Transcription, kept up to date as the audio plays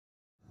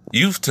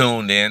You've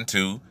tuned in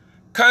to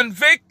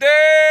Convicted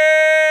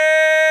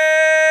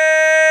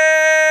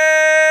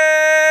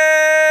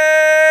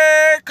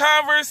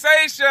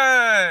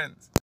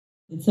Conversations.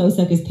 The Toe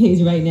Suckers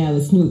page right now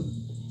with Snoop.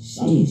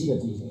 Sheesh.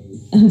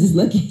 I'm just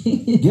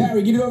looking.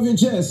 Gary, get it off your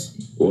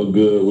chest. What's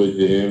good with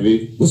you,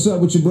 Envy? What's up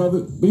with your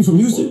brother? You from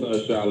Houston? What's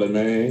up, Charlotte,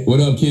 man?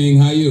 What up,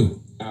 King? How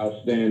you?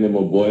 Outstanding,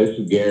 my boy.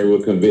 It's Gary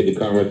with Convicted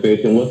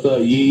Conversation. What's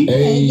up, Yee?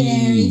 Hey,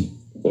 Gary.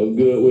 What's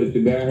good with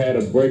you, man? I had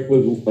a brunch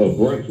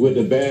with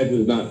the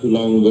Badgers not too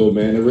long ago,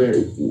 man. It went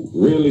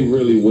really,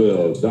 really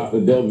well. Dr.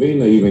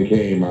 Delvina even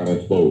came out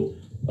and spoke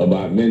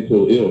about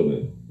mental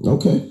illness.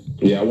 Okay.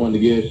 Yeah, I wanted to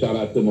give a shout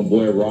out to my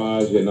boy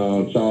Raj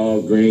and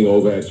Charles Green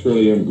over at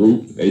Trillium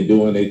Group. They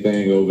doing their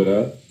thing over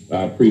there.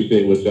 I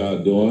appreciate what y'all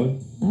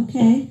doing.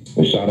 Okay.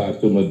 And shout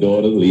out to my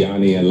daughter,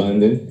 Liani in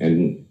London,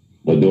 and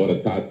my daughter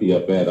Tati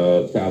up at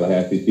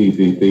Tallahassee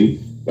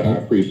TCC. But I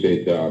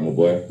appreciate y'all, my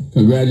boy.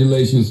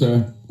 Congratulations,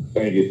 sir.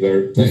 Thank you,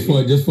 sir.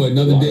 Just for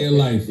another day of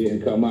life.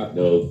 Didn't come out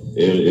though.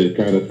 It's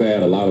kind of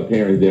sad. A lot of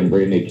parents didn't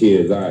bring their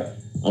kids out.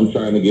 I'm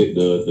trying to get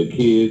the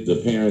kids, the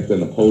parents,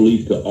 and the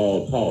police to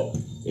all talk.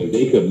 If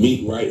they could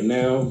meet right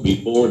now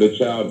before the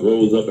child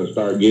grows up and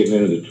start getting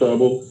into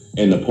trouble,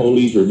 and the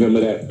police remember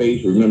that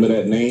face, remember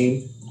that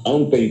name,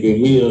 I'm thinking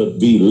he'll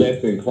be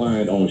less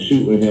inclined on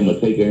shooting him or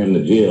taking him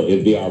to jail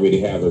if they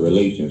already have a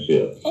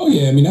relationship. Oh,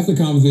 yeah. I mean, that's a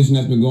conversation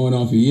that's been going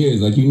on for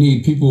years. Like, you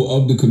need people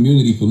of the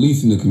community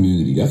policing the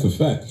community. That's a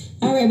fact.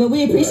 All right, but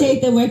we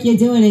appreciate the work you're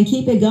doing and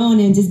keep it going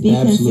and just be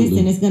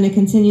consistent. It's going to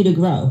continue to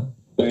grow.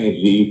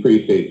 Thanks, G.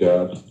 Appreciate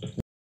y'all.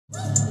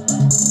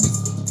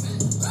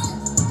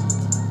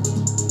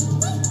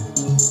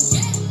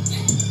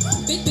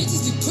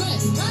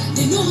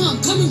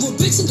 I'm coming with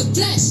bitch in the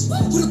flesh.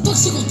 Who the fuck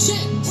she gon'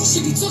 check? She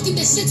be talking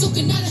that shit,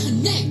 talking out of her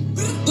neck.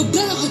 But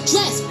blood on her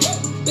dress.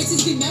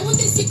 Bitches be mad when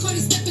they see Cardi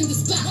step in the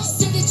spot.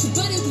 Said that you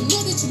bought it, we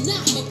know that you not.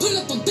 I'ma pull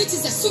up on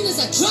bitches as soon as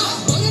I drop.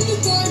 Bought a new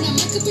foreign, I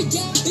might could be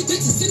yeah. Big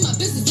bitches in my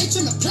business, they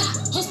tryna plot.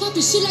 Hoes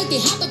poppin' shit like they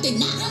hot, but they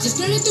not. Just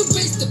run it the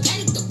wrist, the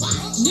paddock, the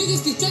watch.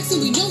 Niggas be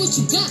flexing, we know what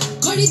you got.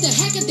 Cardi the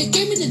hacker, they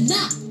gave me the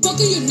knot.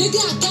 Fuckin' your nigga,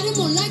 I got him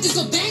on live, just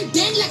go bang,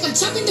 bang like I'm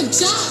chopping them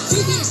chops.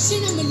 Previous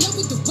shit, I'm in love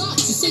with the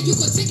rocks. You said you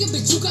gon' take it,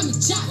 but you got me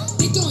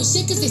chopped. They throwing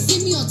shit cause they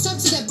see me on top.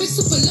 To that bitch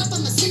super love,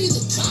 I'ma send you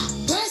the drop.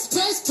 Press,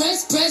 press,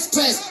 press, press,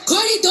 press.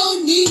 Cardi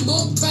don't need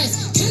more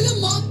press. Kill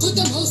them all, put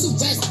them hoes to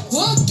rest.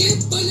 Walk in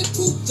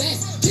bulletproof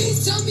vest.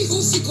 Please tell me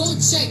who she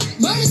gon' check.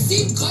 Murder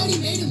scene, Cardi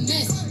made a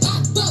mess.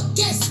 Pop up,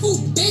 guess who,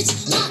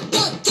 bitch? Lock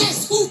up,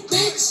 guess who,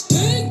 bitch?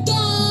 Ding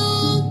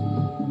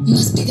dong.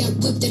 Must be that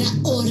whip that I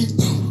ordered.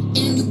 And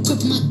a new crib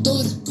for my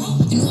daughter.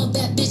 You know a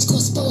bad bitch gon'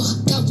 spoil her.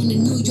 Got one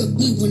in New York,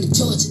 need one in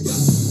Georgia.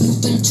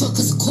 Move in a truck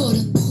cause a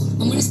quarter.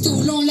 I'm when it's still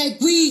long like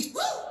weed.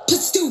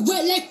 Pussy still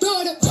wet like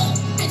Florida.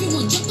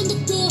 Everyone jump on the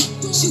floor.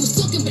 She was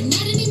talking but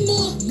not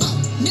anymore.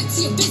 Next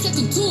to your face like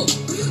a tour.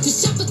 The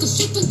shop like a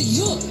ship from the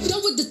York.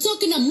 Done with the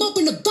talking, I'm up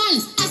in the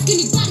violence. Ask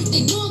anybody,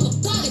 they know I'm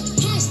about it.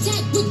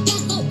 Hashtag whip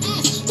that whole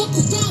ass. Fuck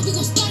around, we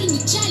gon' start a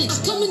new challenge. I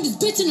come in this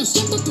bitch and I'm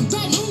strapped up and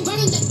ready.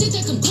 Right on that dick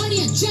like I'm Cardi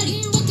and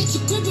Dreddy. Fuck at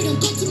your crib, but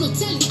don't go to no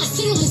telly. I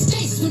sit on his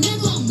face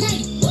whenever I'm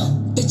ready.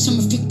 Bitch, I'm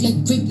a freak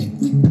like grape.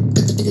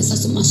 Got the biggest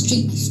house on my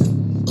street.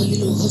 All you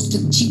little hoes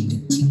look cheap.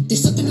 They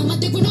sucking on my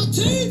dick with no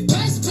teeth.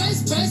 Press,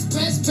 press, press,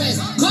 press, press.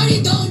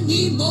 Cardi don't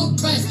need more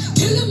press.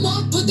 Kill them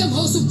all, put them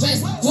hoes to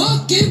rest.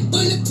 Walk in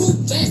bulletproof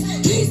vest.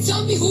 Please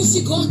tell me who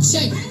she gon'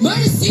 check.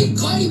 Murder scene,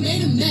 Cardi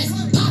made a mess.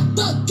 Pop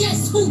up,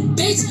 guess who,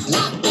 bitch?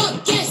 Lock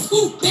up, guess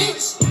who,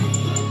 bitch?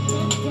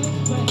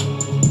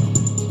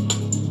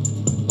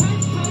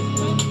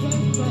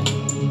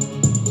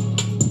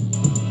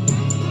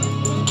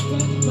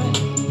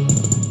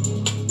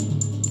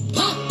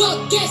 Pop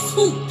up, guess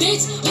who,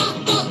 bitch?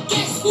 Pop up,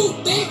 guess who,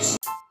 bitch?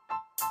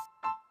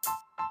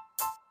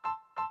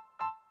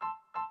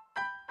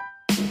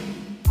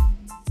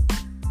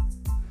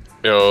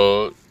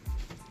 Yo,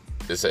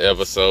 it's an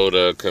episode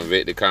of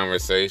Convicted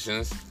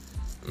Conversations.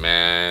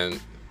 Man,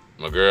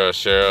 my girl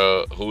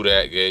Cheryl, Who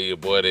Dat gave your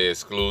boy the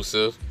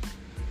exclusive.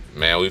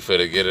 Man, we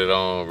finna get it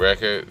on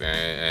record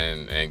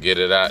and get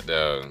it out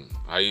there.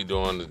 How you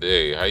doing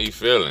today? How you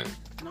feeling?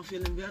 I'm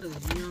feeling better, you know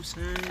what I'm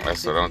saying?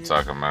 That's what I'm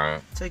talking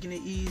about. Taking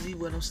it easy,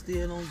 but I'm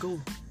still on go.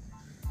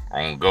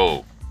 On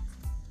go.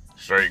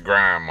 Straight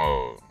grind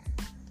mode.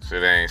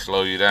 Shit ain't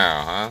slow you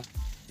down, huh?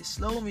 It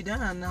slowed me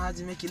down now. I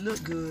just make it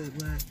look good,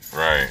 but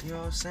right. You know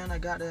what I'm saying? I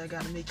gotta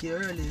make it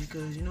early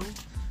because you know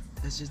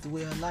that's just the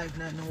way of life.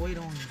 Not no wait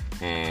on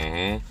you.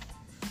 And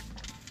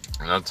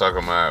I'm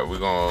talking about we're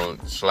gonna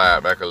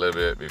slide back a little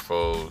bit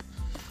before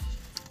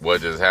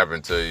what just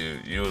happened to you.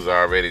 You was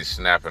already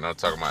snapping. I'm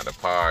talking about the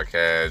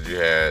podcast. You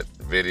had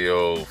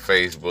video,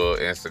 Facebook,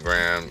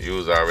 Instagram. You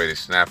was already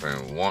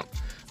snapping.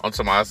 I'm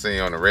talking about I seen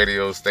you on the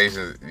radio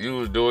stations. You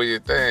was doing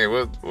your thing.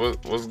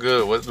 What's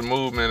good? What's the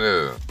movement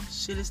is?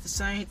 Shit, it's the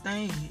same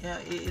thing.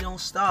 It don't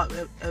stop.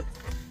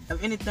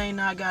 If anything,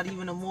 now I got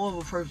even a more of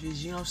a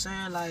purpose. You know what I'm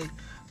saying? Like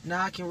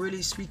now I can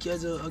really speak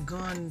as a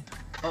gun,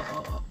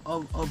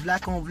 a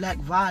black on black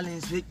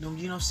violence victim.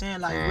 You know what I'm saying?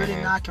 Like really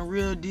now I can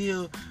real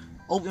deal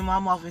open my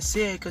mouth and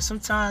say it, because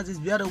sometimes it's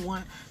better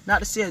one, not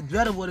to say it's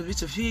better, but if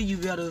it's a feel you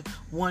better,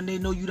 one, they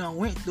know you done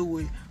went through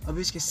it. A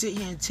bitch can sit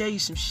here and tell you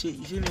some shit,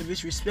 you feel me? A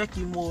bitch respect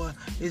you more.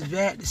 It's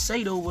bad to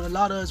say though, but a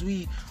lot of us,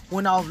 we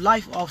went off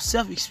life, off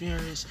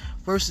self-experience,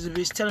 versus a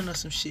bitch telling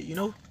us some shit, you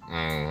know?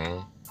 Mm-hmm.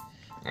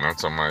 And I'm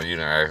talking about you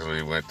done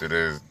actually went through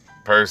this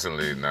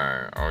personally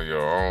now, on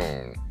your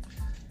own.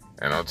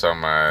 And I'm talking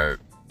about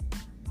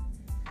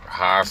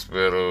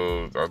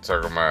hospitals, I'm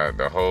talking about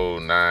the whole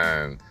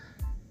nine,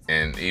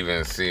 and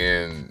even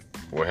seeing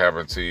what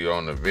happened to you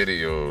on the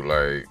video,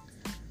 like,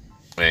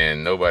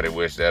 man, nobody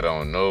wish that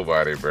on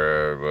nobody,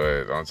 bro.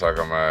 But I'm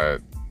talking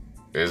about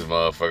there's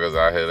motherfuckers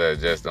out here that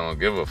just don't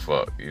give a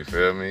fuck, you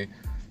feel me?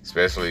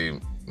 Especially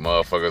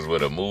motherfuckers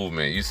with a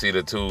movement. You see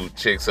the two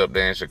chicks up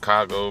there in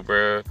Chicago,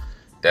 bro,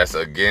 that's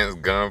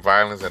against gun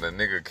violence, and a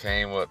nigga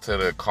came up to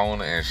the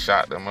corner and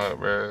shot them up,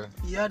 bro.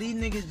 Yeah, these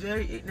niggas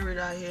very ignorant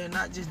out here.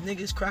 Not just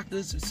niggas,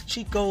 crackers,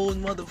 Chicos,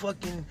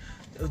 motherfucking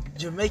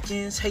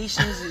Jamaicans,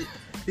 Haitians.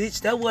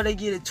 Bitch, that's where they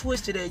get it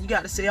twisted at. You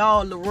got to say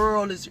all the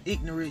world is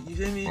ignorant. You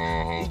feel me?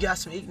 Mm-hmm. You got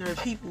some ignorant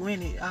people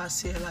in it. I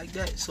say it like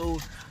that. So,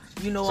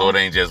 you know. So it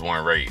ain't just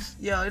one race.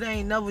 Yeah, it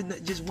ain't never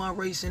just one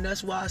race, and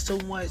that's why it's so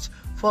much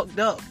fucked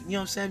up. You know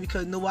what I'm saying?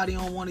 Because nobody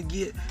don't want to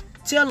get.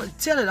 Tell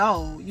it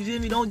all. You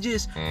feel me? Don't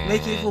just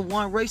make it for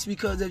one race,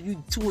 because if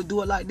you two would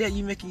do it like that,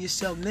 you making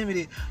yourself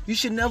limited. You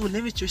should never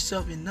limit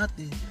yourself in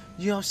nothing.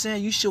 You know what I'm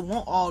saying? You should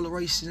want all the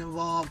races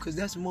involved, because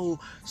that's more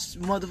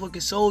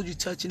motherfucking souls you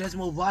touching. That's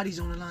more bodies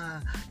on the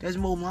line. That's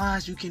more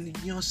minds you can, you know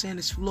what I'm saying,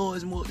 explore.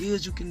 There's more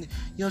ears you can, you know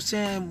what I'm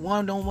saying?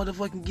 One don't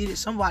motherfucking get it.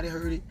 Somebody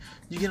heard it.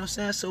 You get what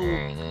I'm saying?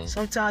 So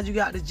sometimes you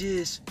got to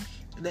just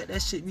let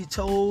that shit be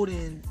told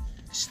and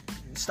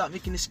stop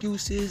making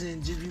excuses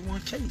and just be one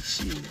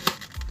case. Shit.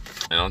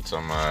 And I'm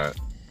talking about,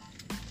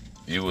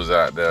 you was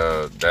out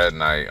there that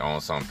night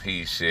on some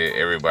peace shit.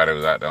 Everybody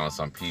was out there on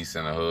some peace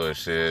in the hood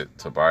shit.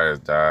 Tobias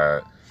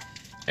died.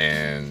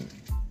 And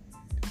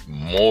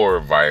more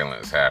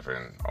violence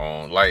happened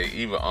on, like,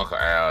 even Uncle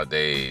Al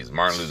days,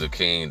 Martin Luther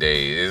King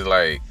days. It's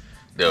like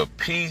the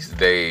peace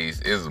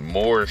days is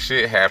more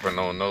shit happened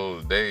on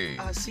those days.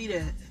 I see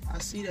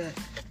that.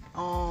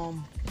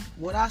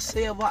 What I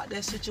say about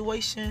that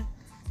situation,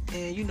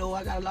 and you know,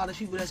 I got a lot of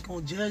people that's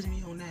gonna judge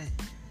me on that.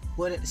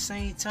 But at the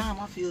same time,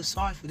 I feel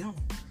sorry for them.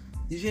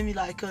 You feel me?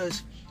 Like,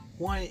 cause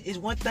it's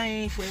one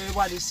thing for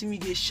everybody to see me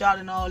get shot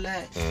and all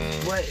that,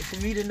 but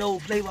for me to know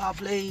play by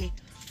play,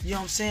 you know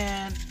what I'm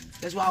saying?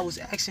 That's why I was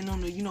asking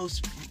them to, you know,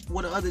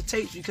 what are other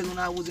tapes, because when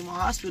I was in my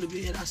hospital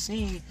bed, I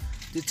seen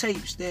the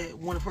tapes that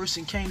when a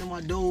person came to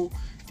my door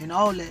and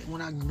all that,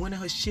 when I went in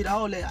her shit,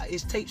 all that,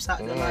 it's tapes out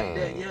there like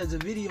that. Yeah, there's a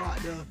video out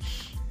there.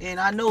 And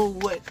I know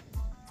what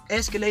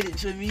escalated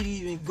for me to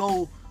even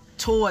go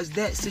towards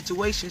that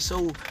situation.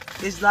 So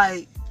it's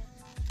like,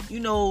 you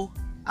know,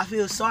 I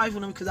feel sorry for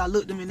them, because I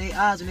looked them in their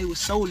eyes and they were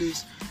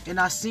soulless, and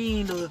I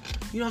seen the,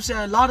 you know what I'm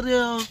saying, a lot of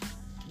them,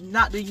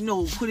 not to, you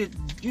know, put it,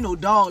 you know,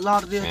 dog a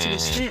lot of them to the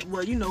extent,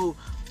 but you know,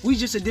 we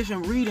just a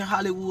different breed in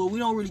Hollywood. We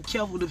don't really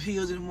care for the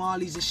pills and the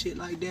mollies and shit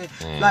like that.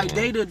 Like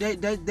they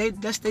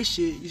that's their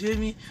shit. You feel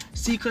me?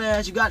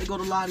 C-class, you got to go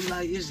to Lottie.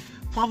 Like, it's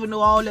pumping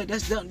all that.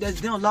 That's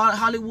them. A lot of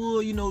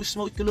Hollywood. You know,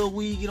 smoke a little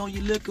weed, get on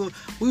your liquor.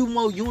 We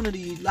more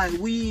unity, like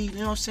weed. You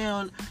know what I'm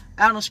saying?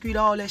 Out on the street,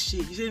 all that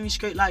shit. You feel me?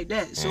 Straight like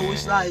that. So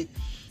it's like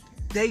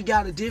they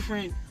got a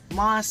different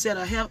mindset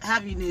of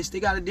happiness. They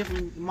got a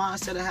different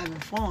mindset of having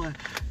fun.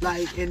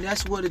 Like, and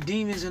that's where the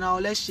demons and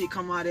all that shit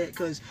come out at,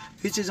 because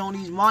bitches on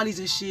these mollies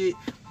and shit,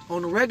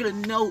 on a regular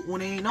note, when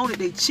they ain't on it,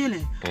 they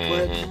chilling.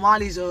 But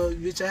mollies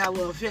bitch have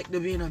an effect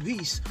of being a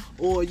beast.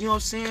 Or, you know what I'm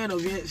saying, or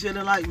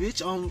feeling like,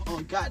 bitch,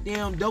 on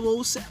goddamn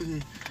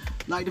 007.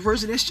 Like the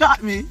person that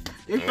shot me,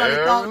 they probably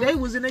thought they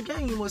was in a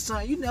game or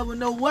something. You never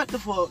know what the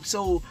fuck.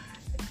 So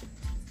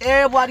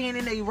everybody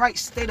in their right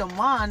state of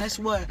mind, that's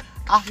what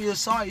I feel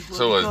sorry for.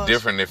 So it's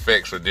different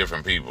effects for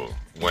different people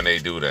when they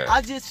do that.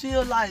 I just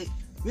feel like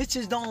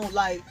bitches don't,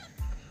 like,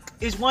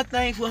 it's one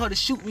thing for her to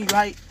shoot me,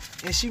 right?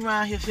 And she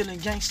around here feeling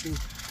gangster.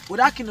 But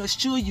I can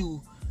assure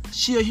you,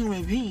 she a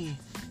human being.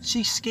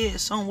 She's scared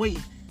some way.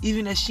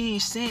 Even if she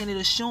ain't saying it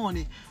or showing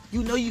it.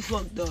 You know you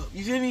fucked up.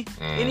 You feel me?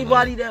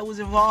 Anybody that was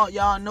involved,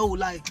 y'all know,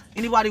 like,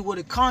 anybody with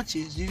a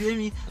conscience, you feel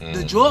me?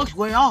 The drugs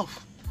wear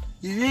off.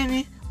 You feel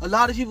me? A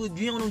lot of people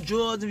be on them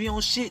drugs and be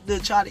on shit to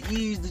try to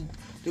ease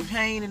the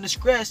pain and the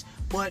stress,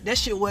 but that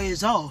shit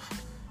wears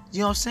off. You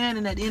know what I'm saying?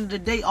 And at the end of the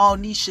day, all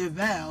needs shit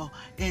bow.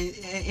 And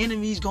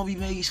enemies gonna be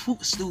made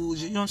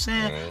footstools. You know what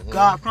I'm saying?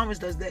 God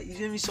promised us that. You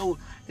feel me? So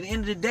at the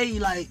end of the day,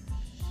 like,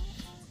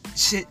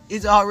 shit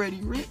is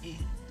already written.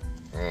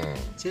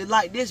 Shit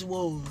like this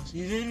was.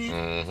 You feel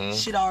me?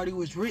 Shit already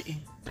was written.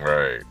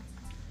 Right.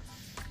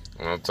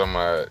 And I'm talking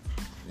about,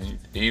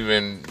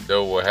 even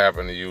though what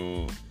happened to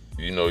you,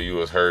 you know, you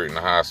was hurt in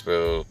the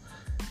hospital.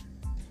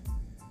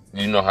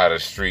 You know how the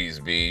streets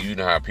be. You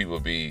know how people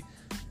be.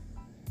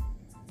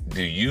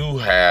 Do you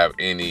have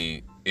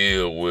any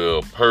ill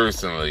will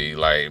personally?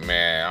 Like,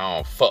 man, I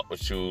don't fuck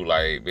with you.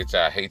 Like, bitch,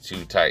 I hate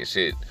you type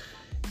shit.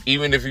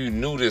 even if you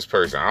knew this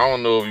person, I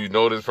don't know if you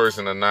know this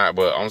person or not,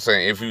 but I'm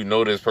saying if you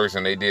know this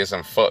person, they did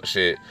some fuck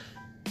shit,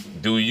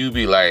 do you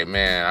be like,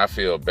 man, I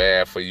feel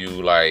bad for you,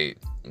 like,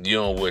 you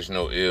don't wish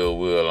no ill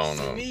will on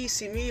them?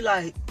 See me,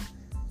 like,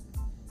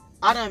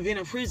 I done been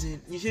in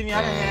prison. You feel me?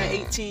 I done had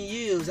 18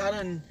 years. I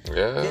done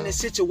been in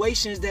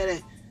situations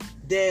that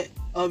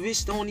a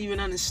bitch don't even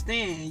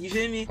understand. You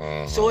feel me?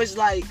 So it's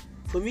like,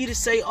 for me to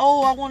say,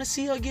 oh, I want to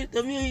see her get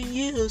a million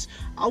years,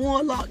 I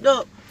want her locked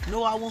up.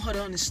 No, I want her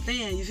to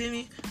understand, you feel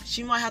me?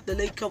 She might have to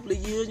lay a couple of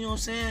years, you know what I'm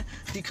saying?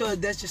 Because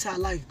that's just how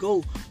life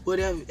go. But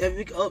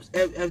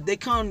if they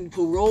come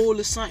parole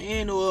or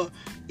something, or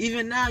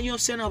even now, you know what I'm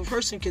saying, a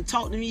person can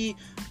talk to me,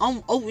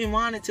 I'm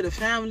open-minded to the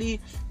family.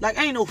 Like,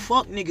 I ain't no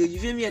fuck nigga, you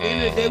feel me? At the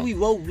end of the day, we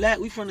both black,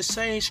 we from the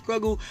same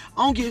struggle.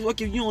 I don't give a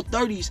fuck if you on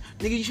 30s,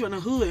 nigga, you from the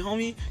hood,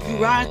 homie. You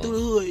riding through the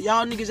hood.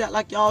 Y'all niggas act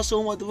like y'all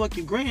so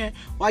motherfucking grand.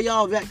 Why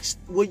y'all back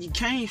where you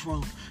came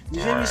from?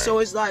 You feel me? So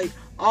it's like,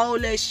 all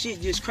that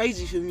shit just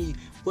crazy for me.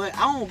 But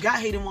I don't got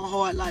hate in my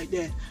heart like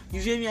that.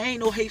 You feel me? I ain't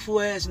no hateful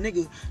ass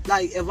nigga.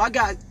 Like, if I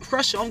got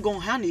pressure, I'm gonna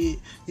handle it.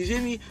 You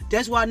feel me?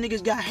 That's why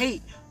niggas got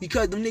hate.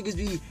 Because them niggas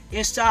be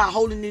inside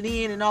holding it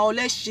in and all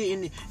that shit.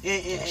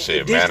 And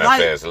shit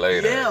manifest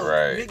later,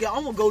 right? Nigga,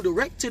 I'm gonna go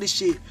direct to the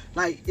shit.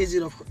 Like, is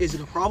it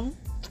a problem?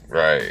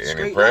 Right,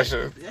 any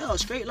pressure? Like,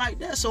 straight like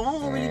that. So I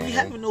don't really be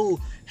having no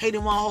hate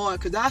in my heart,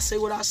 because I say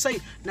what I say.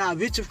 Now,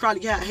 bitches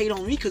probably got hate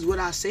on me because what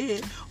I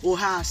said, or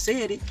how I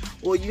said it,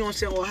 or you know what I'm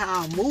saying, or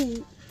how I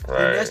move. Right.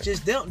 And that's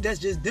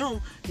just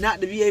them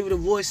not to be able to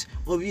voice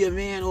or be a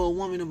man or a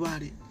woman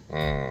about it.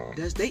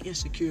 That's they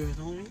insecure,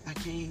 homie. I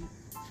can't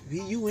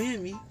be you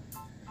and me.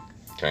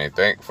 Can't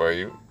think for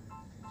you.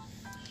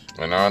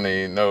 And I don't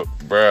even know,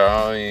 bro,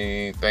 I don't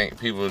even think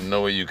people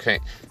know where you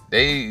can't.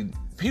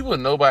 People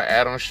know about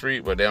Adam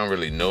Street, but they don't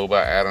really know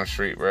about Adam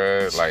Street,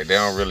 bro. Like, they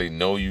don't really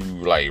know you,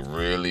 like,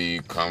 really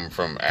come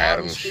from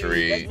Adam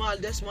Street.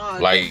 That's my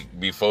like,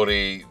 before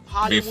they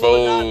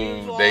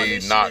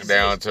knocked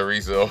down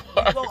Teresa.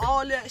 Before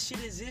all that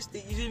shit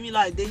existed, you feel me?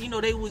 Like,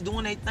 they was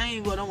doing their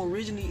thing, but I'm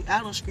originally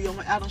Adam Street. I'm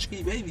an Adam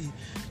Street baby.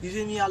 You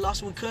feel me? I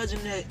lost my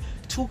cousin,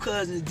 two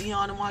cousins,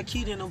 Dion and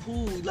Marquita, in the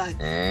pool.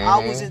 Like,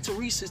 I was in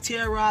Teresa's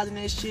terrorizing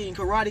that shit in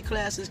karate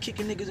classes,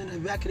 kicking niggas in the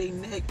back of their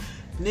neck.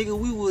 Nigga,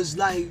 we was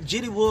like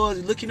jitty boys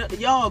looking at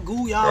y'all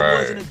goo, y'all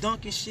boys in the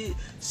dunk and shit,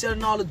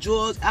 selling all the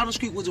drugs. Adam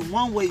Street was a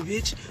one-way,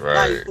 bitch.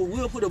 Like,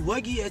 we'll put a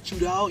buggy at you,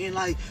 dog, and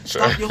like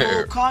stop your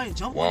whole car and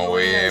jump on your ass. One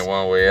way in,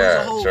 one way out.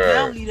 There's a whole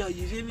family there,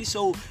 you feel me?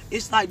 So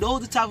it's like those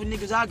the type of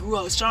niggas I grew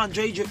up. Sean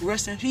Dre,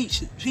 rest in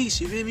peace,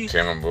 you feel me?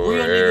 Kimbo,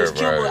 real niggas,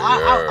 Kimbo.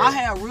 I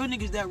had real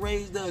niggas that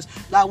raised us.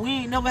 Like, we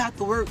ain't never have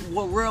to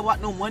worry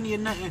about no money or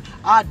nothing.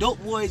 Our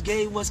dope boys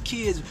gave us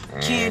kids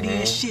candy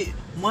and shit,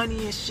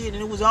 money and shit,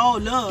 and it was all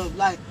love.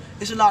 Like,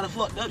 it's a lot of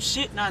fucked up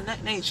shit now.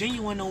 Nothing ain't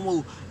genuine no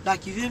more.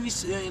 Like, you feel me?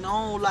 You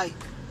know, like,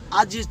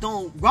 I just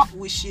don't rock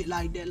with shit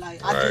like that.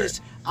 Like,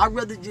 I'd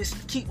rather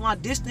just keep my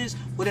distance,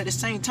 but at the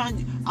same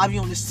time, I be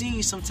on the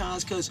scene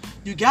sometimes, because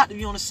you got to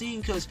be on the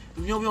scene, because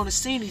if you don't be on the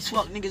scene, these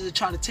fuck niggas are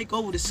trying to take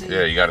over the scene.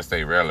 Yeah, you got to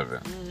stay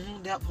relevant.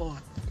 That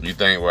part. You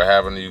think what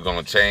happened to you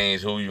gonna change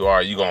who you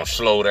are? You gonna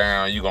slow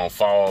down? You gonna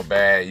fall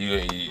back?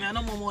 Man,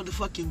 I'm gonna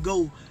motherfucking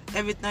go.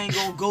 Everything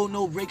gonna go,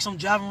 no brakes. I'm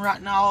driving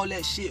right now, all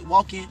that shit,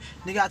 walking.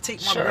 Nigga, I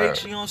take my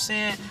breaks, you know what I'm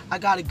saying? I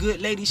got a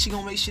good lady, she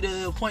gonna make sure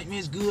the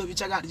appointment's good,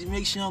 bitch. I got to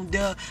make sure I'm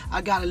there.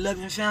 I got a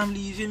loving family,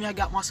 you feel me? I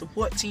got my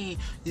support team,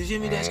 you feel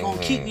me? That's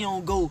gonna keep me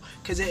on go.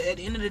 Cause at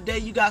the end of the day,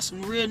 you got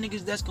some real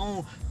niggas that's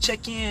gonna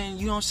check in,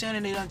 you know what I'm saying?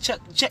 And they done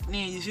checked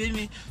in, you feel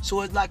me?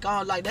 So it's like,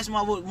 that's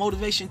my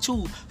motivation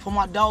too, for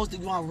my dogs, to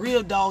be my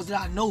real dogs that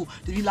I know,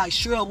 to be like,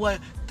 sure, boy,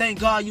 thank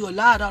God you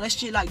alive, dog. That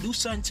shit, like, do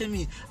something to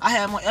me. I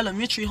had my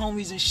elementary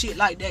homies and shit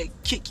like that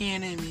kick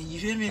in me, you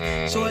feel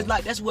me? So it's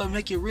like, that's what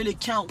make it really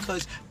count,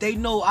 because they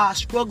know our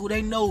struggle.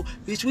 They know,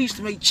 bitch, we used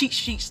to make cheat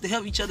sheets to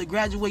help each other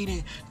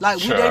graduating. Like,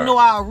 they know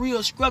our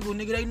real struggle,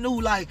 nigga. They knew,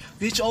 like,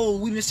 bitch, oh,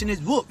 we missing this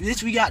book.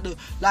 Bitch, we got to,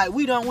 like,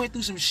 we done went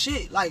through some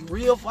shit, like,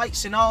 real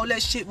fights and all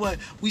that shit, but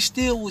we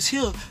still was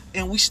here,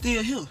 and we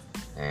still here.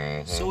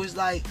 So it's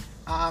like,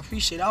 I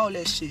appreciate all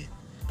that shit.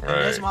 And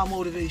that's my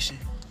motivation.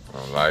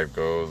 When life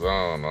goes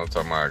on, I'm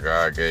talking about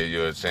God gave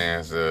you a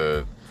chance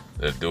to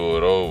do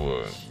it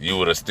over. You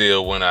would have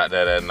still went out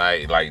there that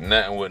night, like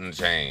nothing wouldn't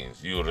change.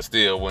 You would have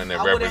still went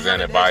and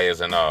represented bias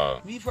and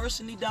all. Me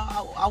personally,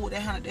 dog, I would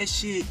have handled that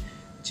shit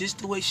just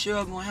the way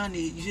Cheryl gonna handle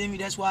it. You feel me?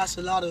 That's why it's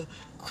a lot of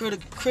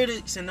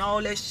critics and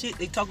all that shit.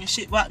 They talking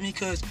shit about me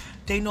because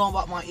they know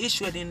about my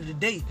issue at the end of the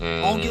day.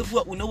 I don't give a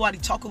fuck when nobody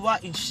talk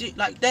about and shit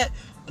like that.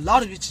 A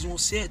lot of bitches won't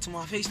say it to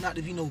my face, not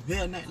to be no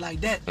bell, nothing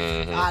like that.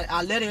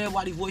 I let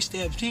everybody voice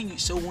their opinion,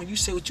 so when you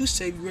say what you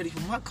say, be ready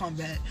for my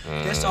comeback.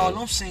 That's all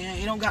I'm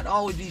saying. It don't got to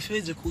always be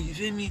physical, you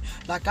feel me?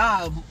 Like,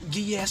 I'll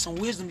give you some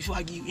wisdom before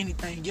I give you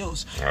anything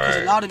else. Because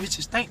a lot of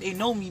bitches think they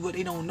know me, but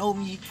they don't know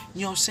me,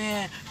 you know what I'm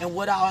saying? And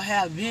what I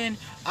have been,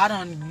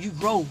 you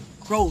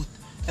growth.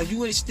 If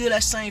you ain't still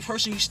that same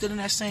person, you still in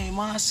that same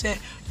mindset,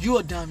 you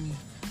a dummy.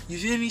 You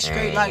feel me?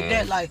 Straight like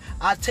that. Like,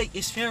 I take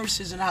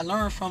experiences and I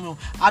learn from them.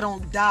 I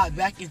don't dive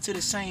back into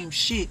the same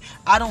shit.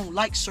 I don't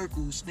like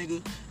circles,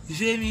 nigga. You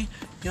feel me? You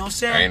know what I'm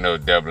saying? Ain't no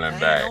doubling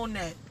back. I ain't on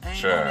that. I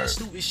ain't on that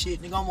stupid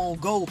shit, nigga. I'm on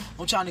go.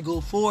 I'm trying to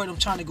go forward. I'm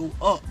trying to go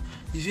up.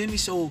 You feel me?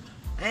 So,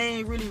 I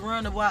ain't really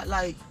worrying about,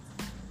 like,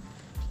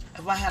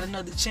 if I had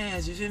another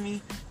chance, you feel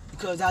me?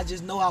 Because I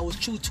just know I was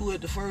true to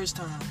it the first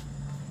time.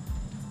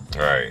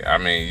 Right. I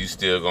mean, you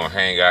still gonna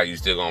hang out. You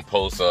still gonna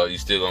post up. You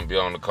still gonna be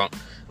on the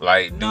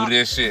do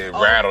this shit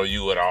rattle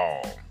you at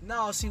all.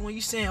 No, see, when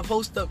you saying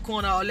post up,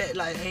 corner, all that,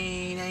 like,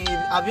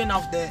 I've been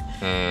off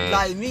that.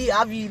 Like, me,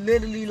 I be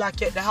literally,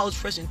 like, at the house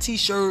pressing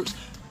t-shirts,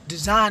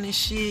 designing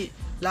shit.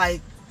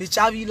 Like, bitch,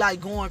 I be,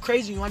 like, going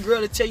crazy. My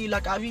girl to tell you,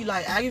 like, I be,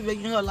 like,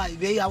 aggravating her, like,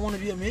 babe, I want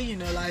to be a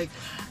millionaire. Like,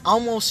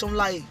 I'm on some,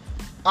 like,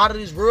 out of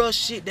this world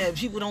shit that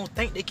people don't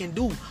think they can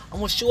do.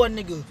 I'm a short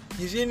nigga.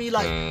 You feel me?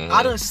 Like,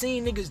 I done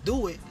seen niggas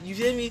do it. You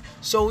feel me?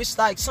 So it's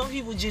like some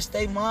people just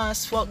they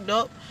minds fucked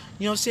up.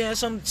 You know what I'm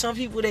saying? Some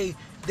people they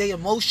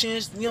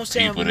emotions, you know what I'm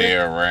saying? People they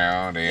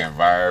around, their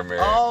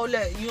environment. All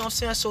that, you know what I'm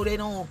saying? So they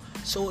don't,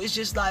 so it's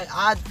just like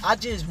I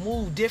just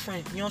move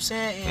different, you know what I'm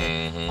saying?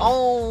 And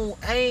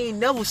I ain't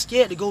never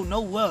scared to go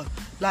nowhere.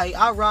 Like,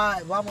 I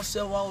ride by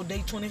myself all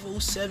day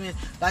 24/7,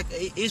 like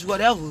it's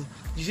whatever.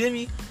 You feel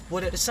me?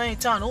 But at the same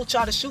time, don't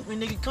try to shoot me,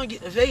 nigga. Come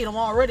get the fade. I'm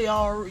already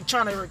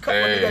trying to recover.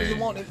 Nigga, you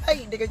want the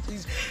fade, nigga.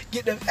 Just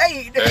get the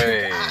fade.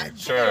 Hey,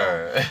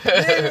 sure.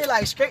 You feel me?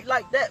 Like, straight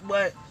like that.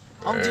 But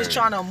I'm just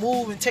trying to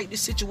move and take this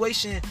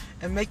situation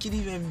and make it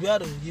even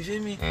better. You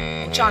feel me?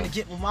 I'm trying to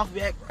get my mouth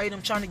back right.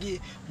 I'm trying to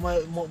get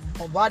my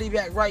body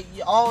back right.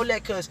 All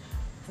that, because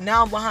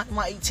now I'm behind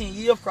my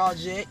 18-year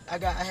project. I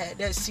had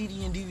that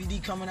CD and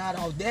DVD coming out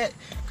of that,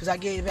 because I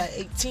gave back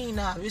 18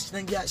 now. This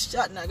thing got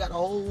shot and I got a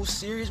whole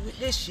series with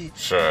this shit.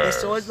 Sure. And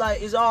so it's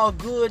like, it's all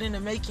good in the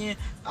making.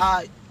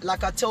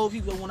 Like I told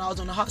people when I was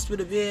on the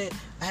hospital bed,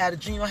 I had a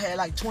dream I had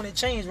like 20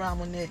 chains around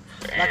my neck.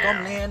 Damn. Like,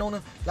 I'm laying on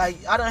them.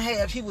 Like, I done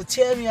had people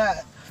tell me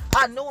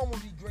I know I'm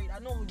gonna be great. I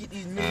know I'm gonna get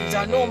these millions.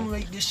 I know I'm gonna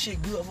make this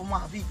shit good for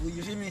my people.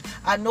 You feel me?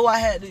 I know I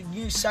had to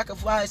use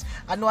sacrifice.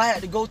 I know I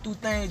had to go through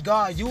things.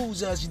 God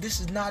used us.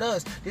 This is not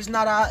us.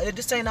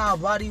 This ain't our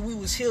body. We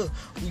was here.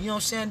 You know what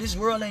I'm saying? This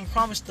world ain't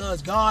promised to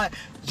us. God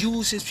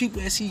used his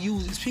people as he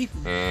used his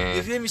people.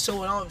 You feel me?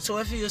 So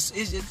I feel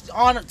it's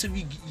honored to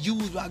be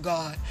used by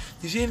God.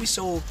 You feel me?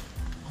 So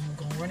I'm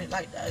gonna run it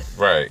like that.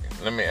 Right.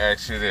 Let me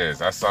ask you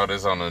this. I saw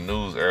this on the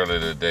news earlier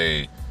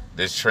today.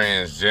 This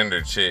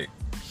transgender chick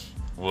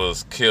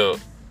was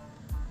killed,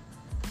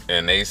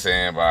 and they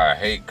saying by a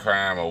hate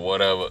crime or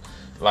whatever.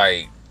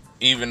 Like,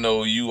 even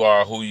though you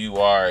are who you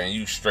are and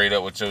you straight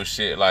up with your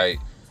shit, like,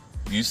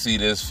 you see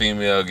this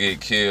female get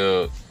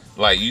killed,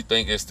 like, you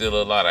think it's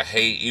still a lot of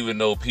hate, even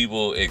though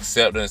people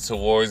acceptance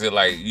towards it,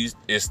 like,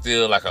 it's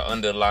still like an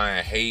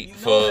underlying hate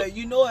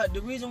You know what?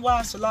 The reason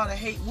why it's a lot of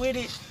hate with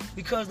it,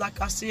 because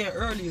like I said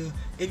earlier,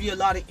 if you a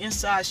lot of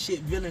inside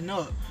shit building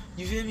up,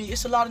 you feel me?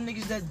 It's a lot of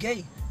niggas that's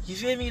gay. You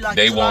feel me? Like,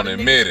 they won't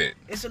admit it.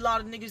 It's a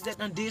lot of niggas that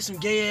done did some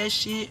gay ass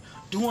shit,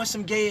 doing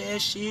some gay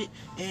ass shit,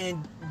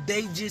 and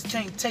they just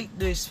can't take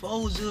the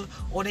exposure,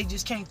 or they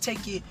just can't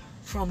take it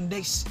from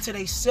to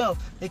they self.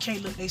 They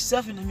can't look they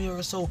self in the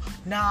mirror. So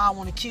now I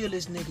want to kill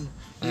this nigga.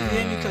 You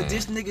feel me? Because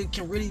this nigga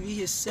can really be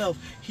himself.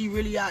 He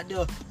really out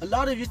there. A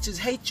lot of bitches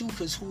hate you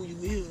because who you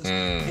is,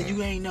 and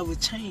you ain't never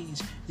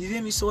changed. You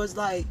feel me? So it's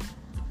like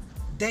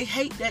they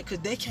hate that because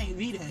they can't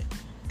be that.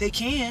 They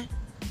can.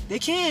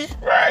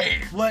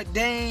 Right. But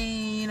they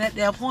ain't at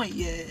that point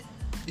yet.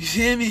 You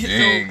feel me? You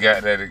ain't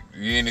got that.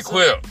 You ain't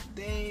equipped.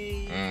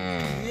 You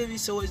feel me?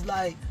 So it's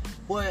like,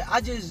 boy,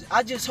 I just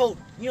hope,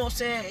 you know what I'm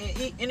saying?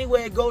 And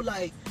anywhere it go,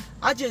 like,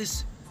 I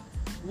just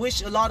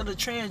wish a lot of the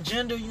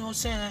transgender, you know what I'm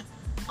saying?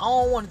 I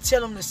don't want to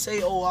tell them to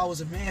say, oh, I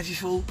was a man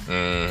before,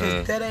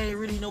 because that ain't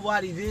really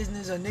nobody's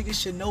business. A nigga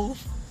should know.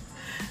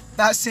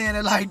 Not saying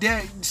it like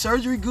that.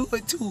 Surgery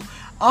good too.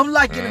 I'm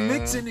like in the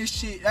mix in this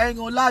shit. I ain't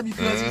gonna lie,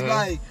 because it's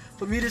like,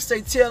 for me to say,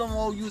 tell them,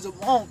 oh, you was a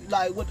monk,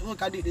 like, what the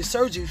fuck I did this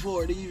surgery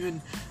for? They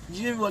even,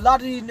 a lot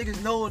of these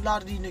niggas know, a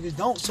lot of these niggas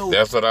don't. So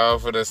that's what I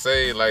was finna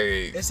say.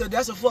 Like,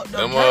 that's a fucked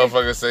up them game.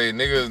 Motherfuckers say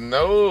niggas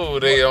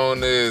know they own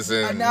this,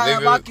 and now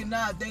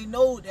niggas, they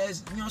know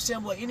that's, you know what I'm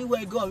saying. But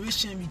anyway, go, this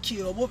shouldn't be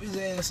killed. Whoop his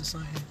ass or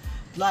something.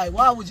 Like,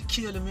 why would you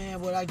kill a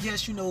man? But I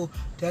guess, you know,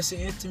 that's an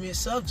intimate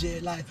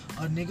subject. Like,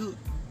 a nigga,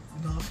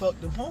 fuck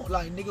the point.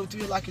 Like, nigga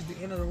feel like it's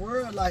the end of the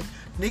world. Like,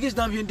 niggas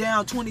done been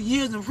down 20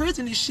 years in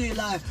prison and shit.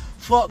 Like,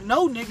 fuck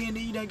no, nigga. And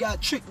then you done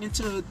got tricked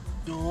into,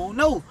 don't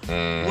know.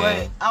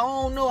 But I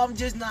don't know. I'm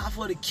just not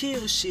for the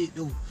kill shit,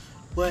 though.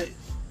 But,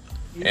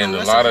 you know, and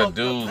a lot of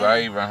dudes,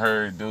 I even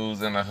heard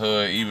dudes in the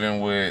hood,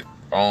 even with,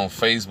 on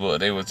Facebook,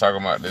 they were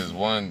talking about this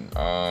one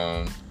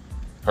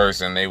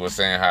person. They were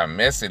saying how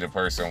messy the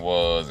person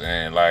was.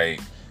 And, like,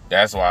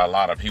 that's why a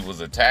lot of people was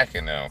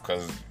attacking them.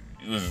 Because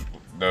it was,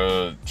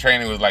 the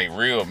training was like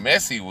real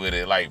messy with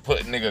it, like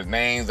putting niggas'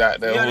 names out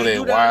there, who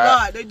they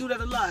why. They do that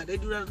a lot.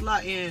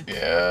 And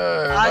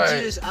yeah,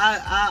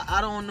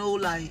 I don't know.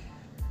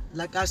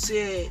 Like I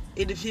said,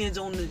 it depends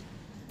on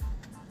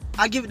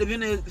I give it the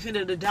benefit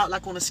of the doubt,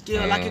 like on a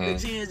scale, like it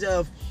depends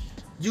of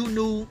you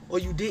knew or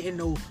you didn't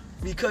know.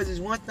 Because it's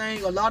one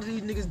thing, a lot of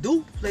these niggas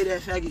do play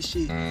that faggot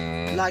shit.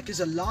 Like, it's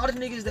a lot of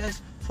niggas that's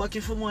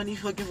fucking for money,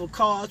 fucking for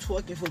cars,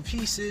 fucking for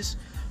pieces,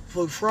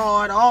 for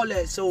fraud, all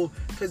that. So,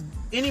 because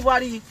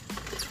anybody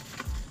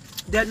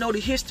that know the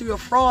history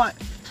of fraud,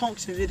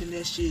 punks invented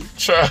that shit.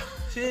 Sure.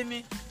 Feel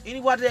me?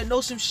 Anybody that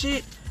knows some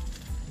shit,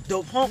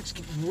 the punks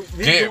get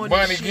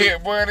money.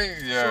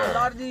 Yeah. So a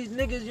lot of these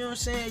niggas, you know what I'm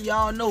saying,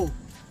 y'all know.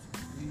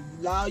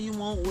 Lie you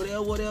want,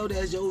 whatever,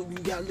 that's you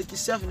gotta look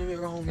yourself in the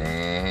mirror,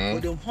 homie.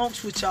 But them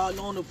punks with y'all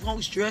on, the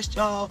punks dressed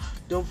y'all,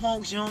 them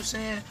punks, you know what I'm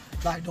saying?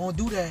 Like, don't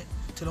do that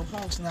to them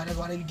punks now. That's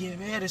why they be getting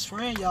mad as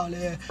friend y'all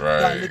there. Right.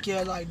 You gotta look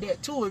at it like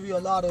that too. It be a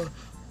lot of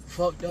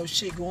fucked up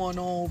shit going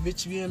on.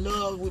 Bitch be in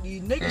love with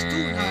these niggas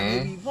too now.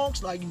 They be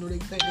punks like, you know, they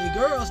think they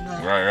girls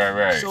now.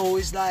 Right. So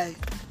it's like,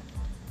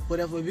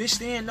 whatever a bitch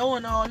then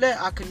knowing all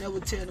that, I could never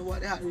tell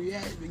nobody how to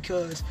react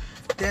because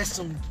that's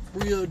some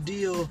real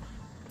deal.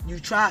 You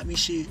tried me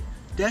shit.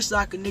 That's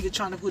like a nigga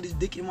trying to put his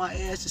dick in my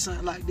ass or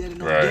something like that in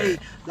no day.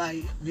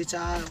 Like, bitch,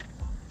 I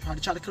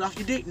try to cut off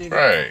your dick, nigga.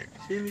 Right.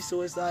 Feel me?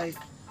 So it's like.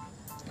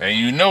 And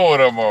you know what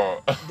I'm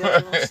on. That's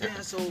what I'm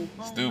saying. So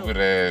stupid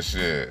ass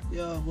shit.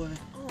 Yeah, but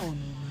I don't know,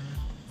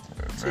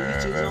 man. So Man,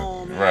 each his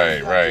own,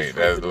 man. right.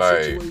 That's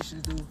like.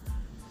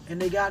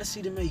 And they gotta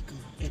see the maker.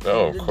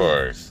 Oh, of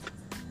course.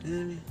 You know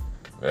what I mean?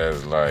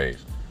 That's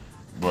life.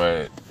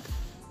 But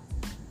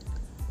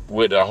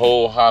with the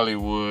whole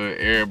Hollywood,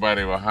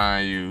 everybody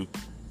behind you.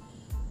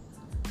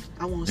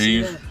 I want to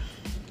see that.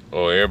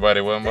 Oh,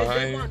 everybody wasn't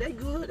behind you? They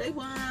good. They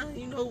behind.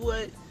 You know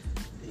what?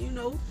 You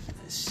know,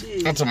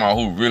 shit. I'm talking about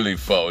who really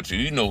fuck with you.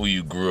 You know who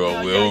you grew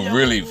up with. Who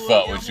really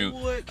fuck with you.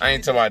 I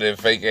ain't talking about that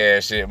fake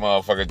ass shit,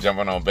 motherfucker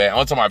jumping on back.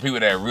 I'm talking about people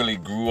that really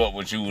grew up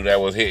with you,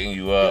 that was hitting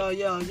you up.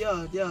 Yeah.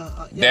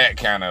 That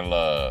kind of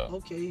love.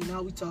 Okay,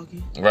 now we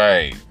talking.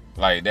 Right.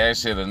 Like, that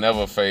shit'll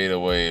never fade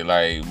away.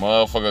 Like,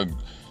 motherfucker.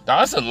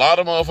 That's a lot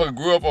of motherfuckers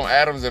grew up on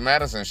Adams and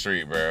Madison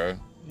Street, bro.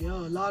 Yeah, a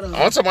lot of.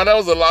 I'm talking about that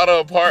was a lot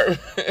of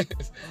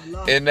apartments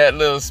in that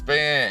little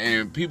span,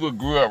 and people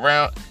grew up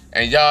around,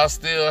 and y'all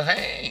still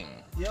hang.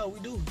 Yeah, we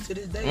do to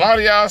this day. A lot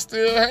of y'all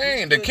still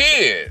hang. The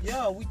kids.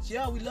 Yeah,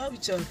 we love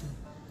each other.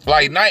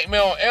 Like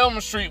Nightmare on Elm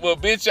Street,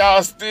 but bitch,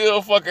 y'all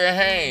still fucking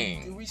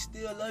hang. We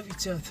still love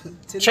each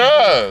other.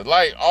 Sure,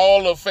 like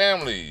all the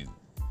family.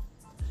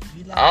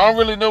 I don't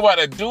really know about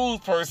the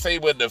dudes per se,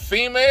 but the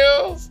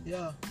females.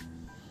 Yeah,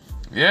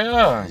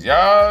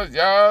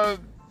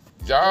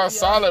 y'all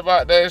solid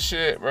about that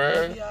shit,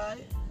 bro.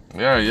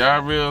 Yeah,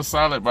 y'all real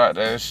solid about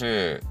that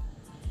shit.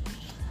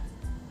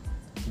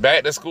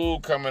 Back to school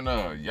coming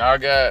up. Y'all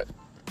got,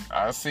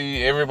 I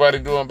see everybody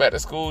doing back to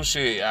school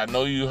shit. I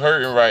know you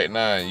hurting right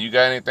now. You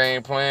got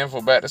anything planned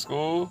for back to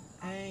school?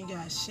 I ain't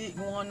got shit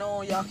going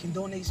on. Y'all can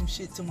donate some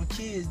shit to my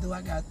kids, though.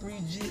 I got 3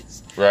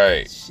 jits.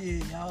 Right.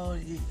 Shit, y'all,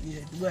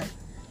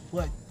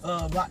 what,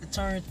 about to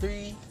turn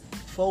 3,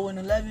 4, and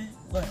 11?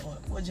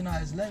 What you know,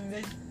 it's 11,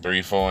 baby?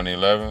 3, 4, and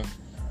 11.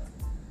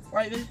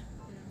 Right, baby?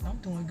 I'm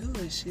doing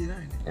good, shit, ain't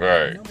it?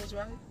 Right. Numbers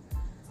right.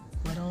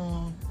 But,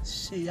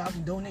 shit, y'all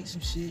can donate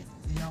some shit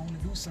if y'all want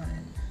to do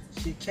something.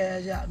 Shit,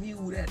 cash out me,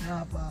 who that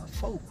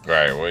 954.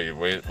 Right,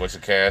 what's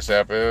your cash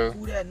app is?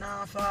 Who that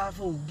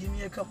 954? Give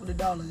me a couple of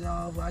dollars,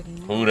 y'all, so I can...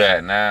 Who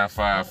that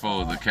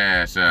 954 is the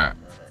cash app.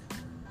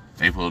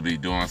 They supposed to be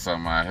doing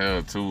something out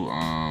here, too,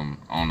 on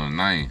the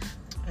 9th.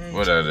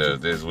 What that is,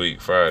 this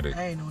week, Friday?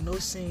 I ain't on no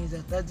scenes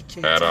that's the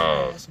case. At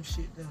all. Some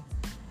shit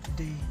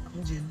today.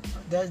 I'm just,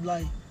 that's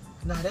like,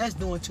 that's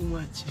doing too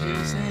much. You know what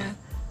I'm saying?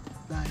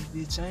 Like,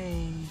 bitch, I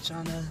ain't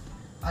trying to,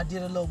 I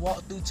did a little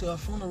walkthrough to a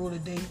funeral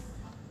today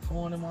for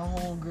one of my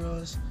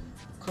homegirls.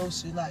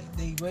 Close to, like,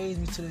 they raised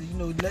me to the, you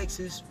know,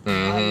 Lexus,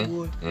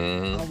 Hollywood.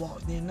 I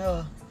walked in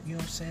there, you know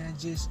what I'm saying?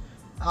 Just,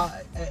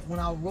 when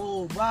I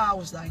rolled by, I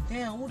was like,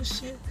 damn, what the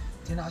shit?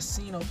 Then I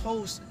seen a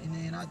post, and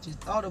then I just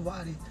thought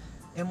about it.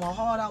 In my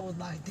heart, I was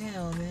like,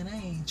 damn, man, I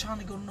ain't trying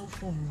to go to no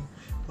funeral.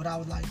 But I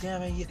was like,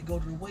 damn, I ain't get to go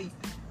to the wake.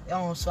 So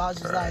I was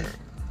just like,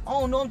 I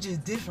don't know, I'm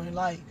just different.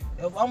 Like,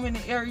 if I'm in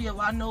the area, if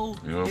I know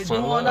it's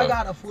going, I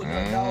gotta put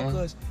up, dog,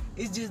 because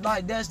it's just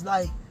like, that's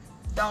like,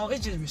 dog,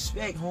 it's just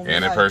respect, homie.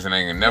 And that person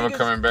ain't never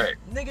coming back.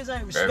 Niggas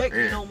ain't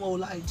respecting no more.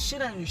 Like,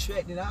 shit ain't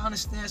respected. I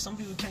understand some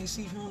people can't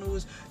see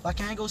funerals.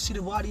 Like, I ain't go see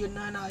the body or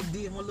nothing. I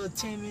did my little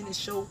 10-minute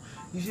show.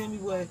 You feel me?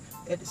 But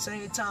at the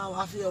same time,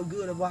 I feel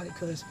good about it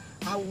because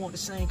I want the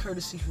same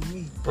courtesy for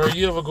me. Bro,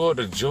 you ever go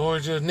to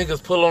Georgia?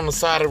 Niggas pull on the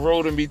side of the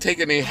road and be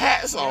taking their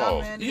hats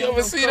off. Man, you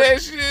ever see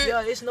that shit?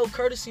 Yeah, it's no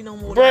courtesy no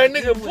more. Bro,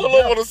 nigga pull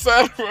up on the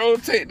side of the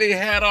road, take their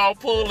hat off,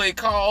 pull their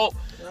car.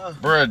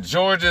 Bro,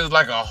 Georgia is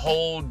like a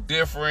whole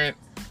different...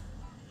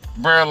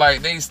 Bro,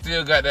 like, they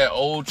still got that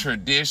old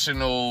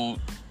traditional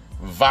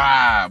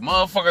vibe.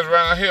 Motherfuckers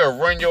around here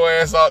run your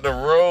ass out the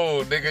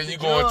road, nigga. You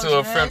going to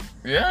a film.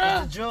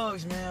 Yeah. It's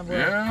drugs, man, bro.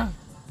 Yeah.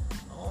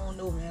 I don't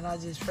know, man. I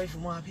just pray for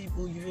my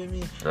people, you feel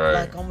me? Right.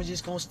 Like, I'm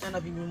just gonna stand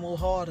up even more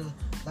harder.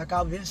 Like,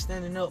 I've been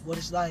standing up, but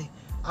it's like,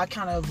 I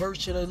kind of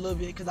averted it a little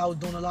bit because I was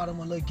doing a lot of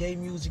my little gay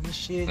music and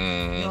shit. You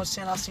know what I'm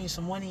saying? I seen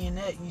some money in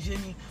that, you feel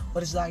me?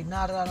 But it's like,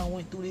 now that I done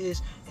went through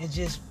this and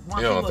just...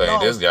 You don't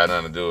think this got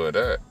nothing to do with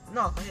that?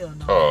 No, hell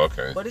no. Oh,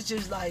 okay. But it's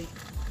just like,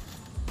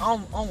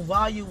 I'm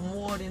value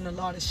more than a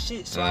lot of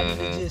shit, so I need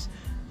to just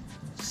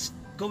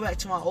go back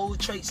to my old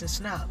traits and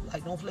snap.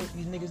 Like, don't play with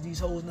these niggas, these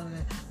hoes, none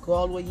of that. Go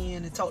all the way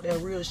in and talk that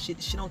real shit.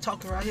 The shit I'm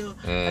talking right here,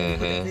 I can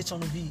put that bitch on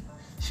the beat.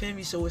 You feel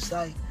me? So it's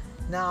like,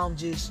 now I'm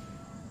just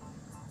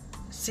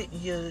sitting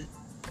here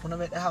when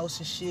I'm at the house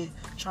and shit,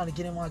 trying to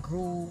get in my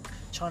groove,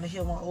 trying to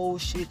hear my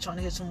old shit, trying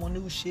to hear some more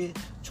new shit,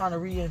 trying to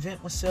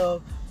reinvent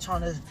myself,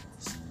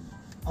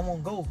 I'm gonna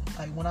go.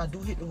 Like, when I do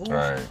hit the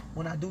roof,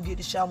 when I do get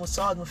the shower,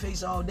 massage my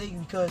face all day,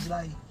 because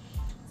like,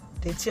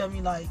 they tell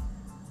me like,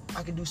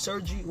 I can do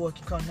surgery or it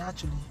can come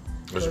naturally.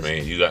 What you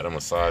mean? You got to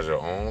massage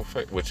your own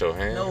face with your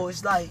hand? No,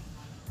 it's like,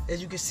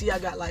 as you can see, I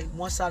got like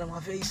one side of my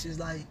face is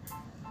like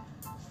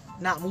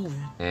not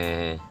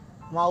moving.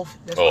 Mouth.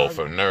 That's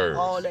for nerves.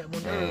 All that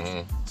with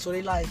nerves. So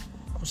they like,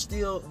 I'm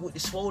still with the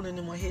swollen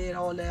in my head,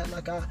 all that.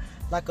 Like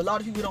a lot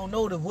of people don't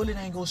know, the bullet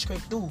ain't go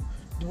straight through.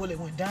 The bullet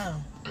went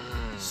down.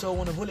 So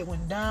when the bullet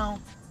went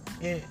down,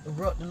 it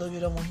erupted a little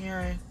bit of my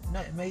hearing.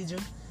 Nothing major.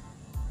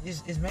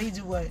 It's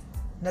major, but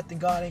nothing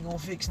God ain't gonna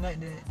fix. Nothing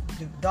that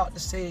the doctor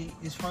say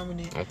is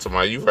permanent. I'm talking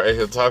about you right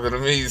here talking to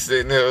me,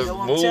 sitting there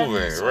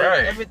moving, so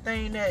right?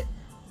 Everything that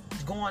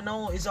is going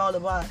on is all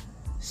about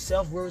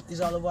self-worth.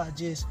 Is all about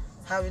just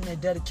having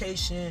that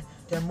dedication,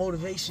 that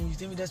motivation. You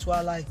feel me? That's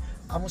why, like,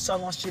 I'm gonna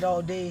talk my shit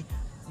all day.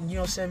 You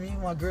know what I'm saying? Me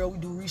and my girl, we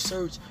do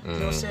research. You know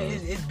what I'm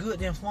saying? It's good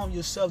to inform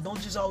yourself. Don't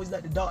just always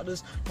let the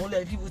doctors, don't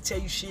let people tell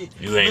you shit.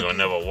 You ain't gonna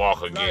never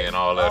walk again, like,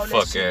 all that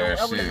fuck ass shit. Don't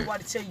ever let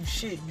nobody tell you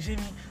shit. You feel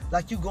me?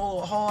 Like, you go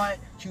hard,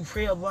 you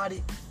pray about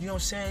it. You know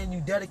what I'm saying?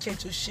 You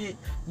dedicate your shit.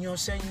 You know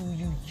what I'm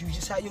saying? You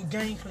just have your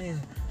game plan.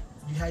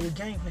 You have your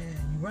game plan.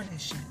 You run that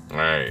shit.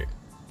 Right.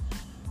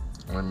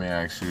 Let me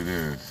ask you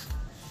this.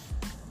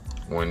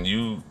 When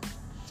you,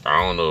 I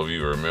don't know if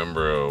you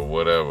remember or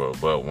whatever,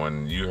 but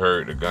when you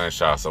heard the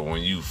gunshots, or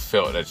when you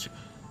felt that,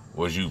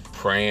 was you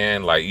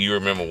praying? Like, you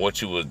remember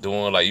what you was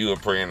doing? Like, you were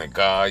praying to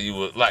God?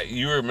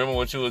 You remember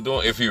what you was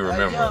doing? If you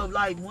remember.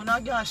 Like, when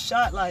I got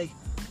shot, like,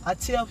 I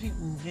tell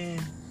people,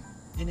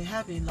 and it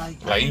happened,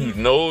 like you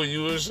know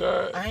you was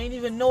shot? I ain't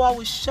even know I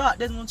was shot.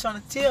 That's what I'm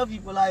trying to tell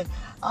people. Like,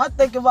 I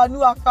think if I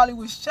knew I probably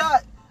was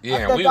shot.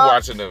 Yeah, and we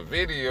watching the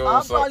video.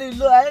 I probably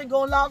look, I ain't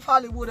gonna lie, I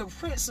probably would have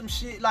print some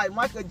shit like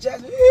Michael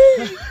Jackson.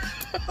 Bitch,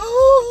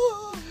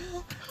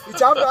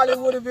 I probably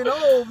would have been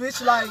old,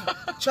 bitch, like,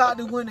 tried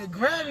to win a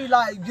Grammy,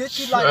 like, bitch,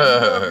 you like,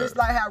 bitch,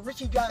 like how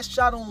Ricky got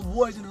shot on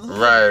Boys in the Hood.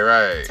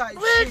 Right. Type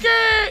Ricky!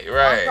 Shit.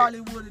 Right. I probably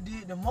would have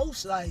did the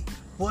most, like,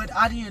 but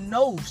I didn't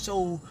know,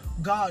 so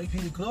God be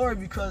the glory,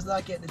 because,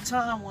 like, at the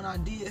time when I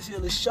did feel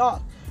the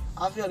shock,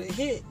 I felt a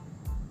hit.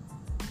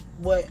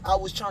 But I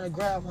was trying to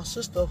grab my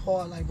sister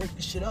hard, like, break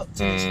the shit up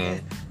to this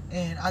extent,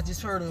 and I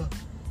just heard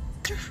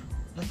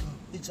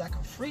it's like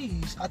a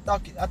freeze. I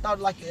thought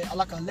like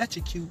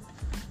electrocute,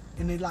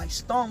 and it like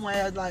stung my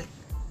ass, like,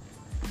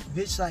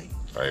 bitch, like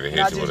they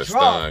hit you with a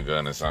stun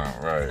gun or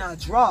something, right? And I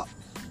dropped,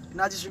 and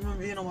I just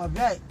remember being on my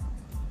back,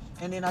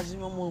 and then I just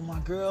remember with my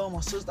girl,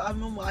 my sister. I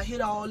remember I hit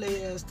all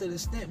their ass to the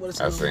extent, but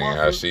it's I seen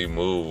how she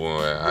moved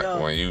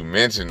when you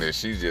mentioned it.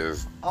 She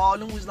just all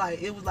them was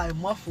like, it was like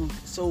muffled.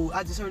 So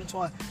I just heard it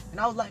twice, and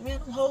I was like, man,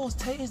 them hoes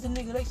tased the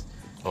nigga.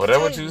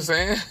 That what you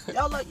saying?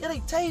 Y'all like, yeah,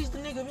 they tased the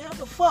nigga, man. What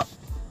the fuck?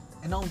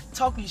 And I'm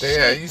talking shit.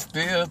 Yeah, you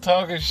still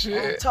talking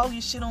shit. I'm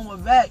talking shit on my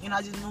back, and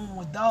I just remember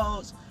my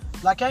dogs.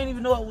 Like, I ain't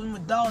even know it was my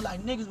dog,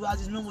 like niggas, but I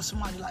just remember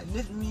somebody like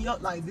lifting me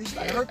up, like, bitch,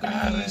 like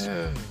Hercules,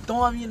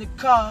 throwing me in the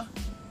car.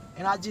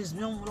 And I just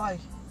remember, like,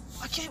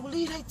 I can't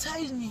believe they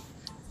tased me.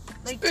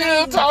 They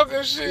still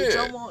talking shit.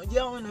 I'm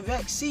in the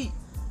back seat.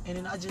 And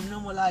then I just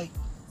remember, like,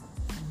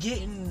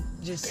 getting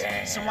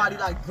somebody,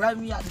 like,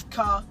 grabbing me out the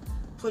car,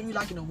 putting me,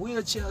 like, in a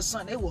wheelchair or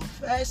something. They were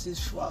fast as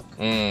fuck.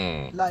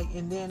 Like,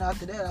 and then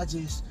after that, I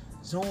just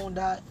zoned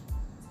out.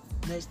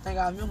 Next thing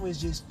I remember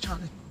is just trying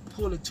to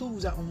pull the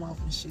tubes out my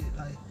mouth and shit.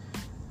 Like,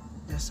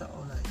 that's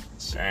all, like,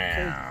 shit.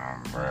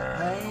 Damn, bro.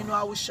 I ain't know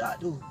I was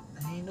shot, dude.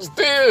 I ain't know.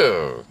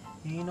 Still.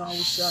 You ain't know I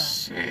was shot.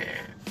 Shit.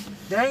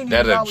 That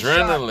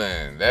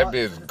adrenaline, that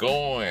bitch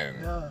going.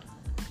 Yeah.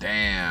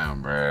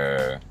 Damn,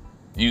 bruh.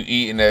 You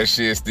eating that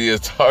shit, still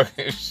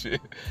talking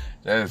shit.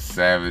 That's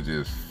savage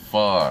as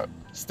fuck.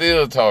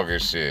 Still talking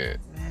shit.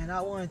 Man, I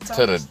wasn't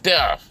talking. To the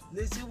death.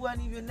 Listen, it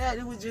wasn't even that.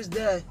 It was just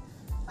that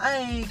I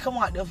ain't come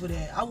out there for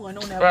that. I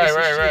wasn't on that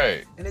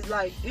Right. And it's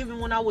like, even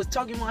when I was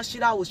talking my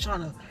shit, I was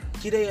trying to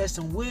get their ass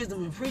some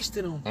wisdom and preach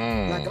to them.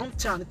 Like, I'm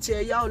trying to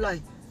tell y'all,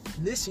 like,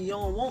 listen, you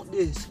don't want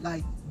this.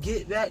 Like,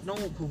 get back,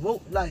 don't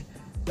provoke. Like,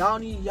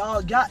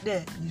 y'all got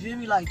that. You feel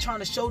me? Like, trying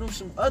to show them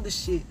some other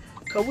shit.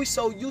 Cause we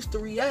so used to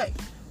react.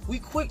 We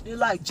quick to,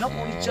 like, jump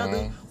on each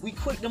other. We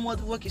quick to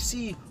motherfucking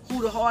see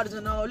who the hardest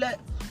and all that.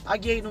 I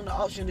gave them the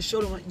option to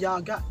show them, like,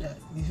 y'all got that.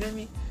 You feel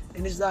me?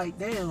 And it's like,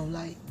 damn,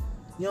 like,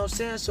 you know what I'm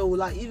saying? So,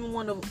 like, even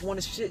when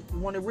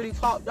it really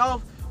popped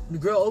off, when the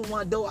girl opened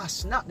my door, I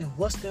snapped and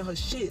busted in her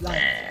shit.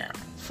 Like,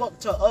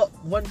 fucked her up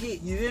one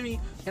hit, you feel me?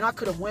 And I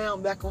could have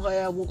whammed back on her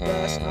ass, whooped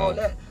ass and all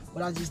that.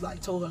 But I just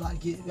like told her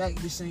like, get back,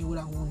 this ain't what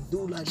I want to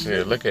do. Like,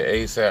 shit, look at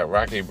ASAP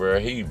Rocky, bro.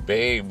 He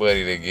begged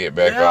Buddy to get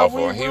back off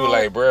on. He was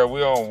like, bro, we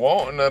don't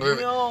want another.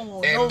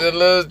 And the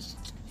little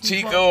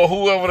Chico or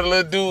whoever the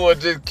little dude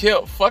just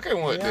kept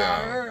fucking with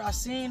them. I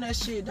seen that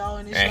shit,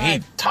 dog. And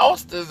he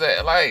tossed his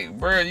ass. Like,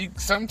 bro, you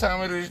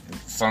sometimes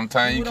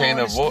you can't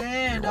avoid.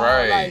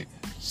 Right. Like,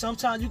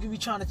 sometimes you can be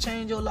trying to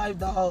change your life,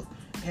 dog,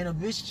 and a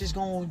bitch just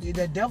gonna,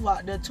 that devil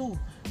out there too.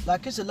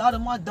 Like, it's a lot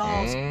of my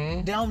dogs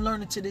that I'm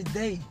learning to this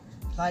day.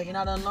 Like, and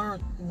I done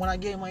learned when I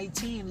gave my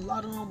 18, a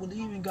lot of them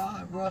believe in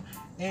God, bro.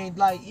 And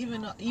like,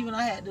 even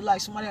I had to,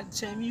 like, somebody had to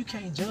tell me, you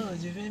can't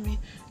judge, you feel me?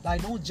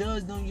 Like, don't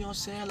judge them, you know what I'm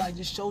saying? Like,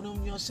 just show them, you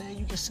know what I'm saying?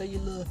 You can say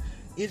your little,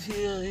 if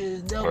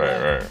he'll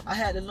never. Right. I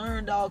had to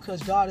learn, dog,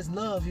 because God is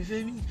love, you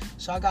feel me?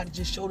 So I got to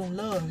just show them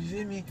love, you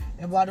feel me?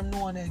 And by them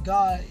knowing that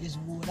God is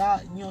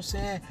without, you know what I'm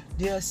saying?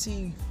 They'll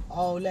see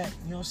all that,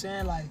 you know what I'm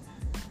saying? Like,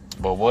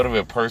 but what if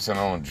a person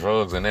on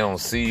drugs and they don't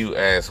see you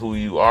as who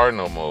you are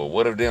no more?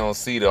 What if they don't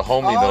see the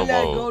homie no more? All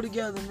that go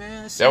together,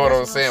 man. That's what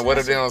I'm saying. What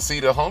if they don't see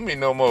the homie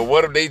no more?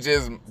 What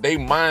if they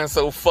mind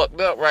so fucked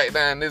up right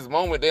now in this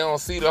moment they don't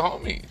see the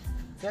homie?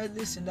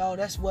 Listen, dog,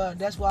 that's why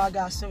I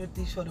got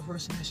sympathy for the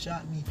person that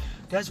shot me.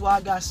 That's why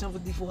I got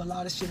sympathy for a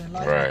lot of shit in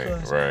life.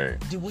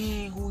 Because we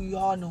ain't who we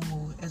are no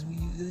more.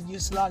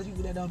 There's a lot of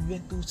people that done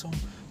been through some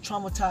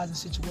traumatizing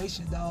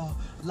situations, dog.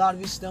 A lot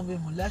of bitches done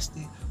been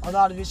molested. A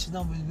lot of bitches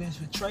done been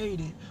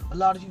betrayed. A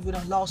lot of people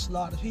done lost a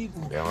lot of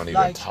people. They don't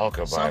even talk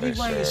about it. Some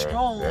people ain't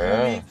strong. You know what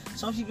I mean?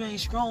 Some people ain't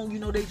strong. You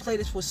know, they play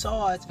this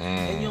facades.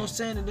 And you know what I'm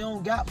saying? And they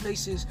don't got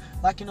places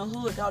like in the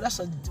hood, dog.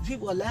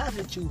 People will laugh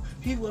at you.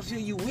 People will feel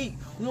you weak.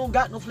 We don't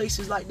got no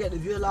places like that to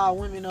build our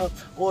women up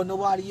or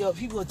nobody up.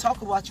 People will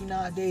talk about you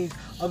nowadays.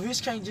 A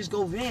bitch can't just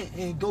go vent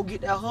and go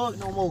get that hug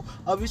no more.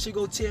 A bitch should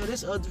go tell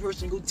this other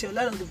person, go tell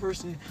that other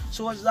person.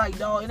 So it's like,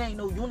 dog, it ain't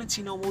no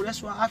unity no more.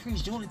 That's why I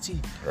preach unity.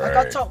 Like,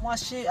 I talk my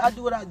shit, I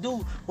do what I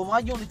do, but my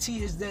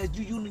unity is that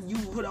you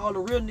put all the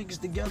real niggas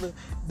together,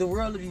 the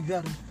world will be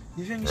better.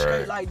 You feel me?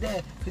 Straight like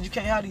that. Cause you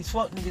can't have these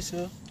fuck niggas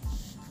here.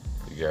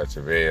 You got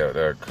your baby up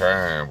there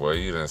crying, boy.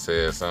 You done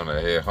said something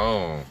to hit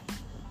home.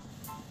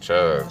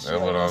 Chuck, that's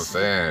what I'm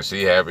saying.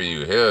 She happy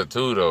you here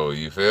too, though.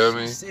 You feel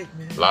me? Sick,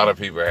 man. A lot of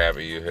people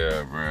happy you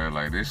here, bro.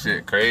 Like, this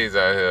shit crazy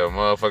out here.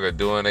 Motherfucker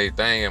doing their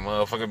thing and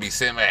motherfucker be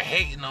sitting there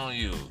hating on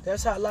you.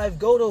 That's how life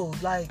go, though.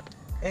 Like,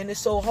 and it's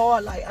so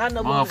hard. Like, I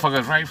never.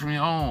 Motherfuckers right from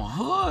your own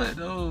hood,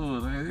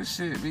 though. Like, this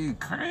shit be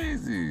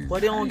crazy.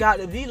 But it don't got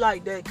to be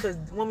like that. Cause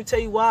let me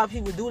tell you why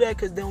people do that.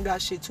 Cause they don't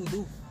got shit to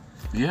do.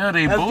 Yeah,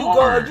 they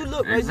bored. If you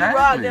look,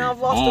 exactly. You ride down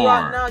Foster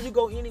right now, you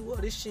go anywhere,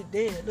 this shit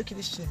dead. Look at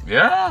this shit.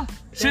 Yeah?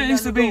 Shit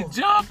used to be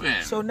jumping.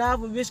 So now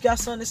if a bitch got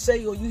something to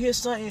say or you hear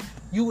something,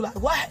 you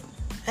like, what?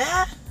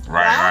 Huh?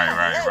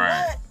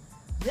 Right.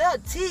 Yeah,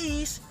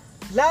 tease.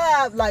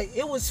 Live. Like,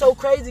 it was so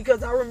crazy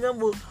because I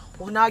remember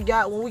when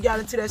we got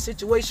into that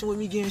situation with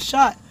me getting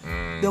shot,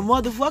 the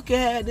motherfucker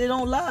had it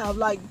on live.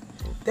 Like,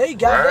 they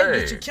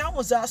get your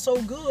cameras out so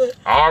good.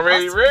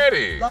 Already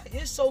ready. Like,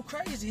 it's so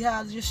crazy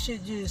how this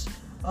shit just...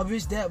 a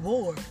bitch that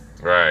bored.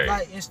 Right.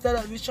 Like, instead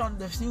of bitch trying to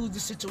diffuse the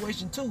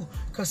situation too.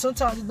 Because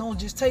sometimes it don't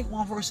just take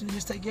one person, it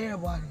just take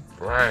everybody.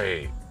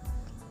 Right.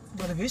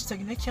 But a bitch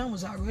taking their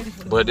cameras out ready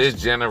for the But this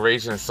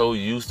generation so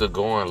used to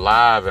going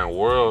live and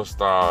world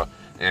star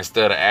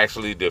instead of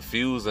actually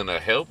diffusing or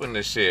helping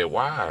the shit.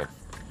 Why?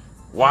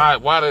 Why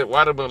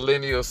the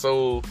millennials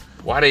so,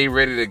 why they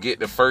ready to get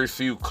the first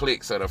few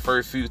clicks or the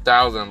first few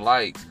thousand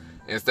likes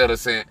instead of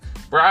saying,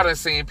 bro, I done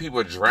seen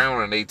people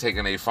drowning, they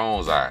taking their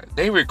phones out.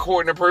 They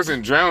recording the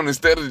person drowning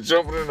instead of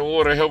jumping in the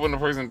water, helping the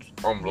person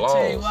on lost.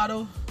 Tell you why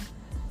though?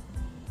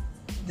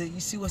 You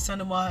see what's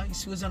under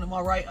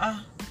my right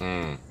eye?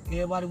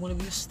 Everybody wanna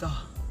be a star.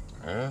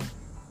 Yeah.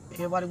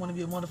 Everybody wanna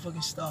be a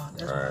motherfucking star.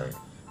 That's right.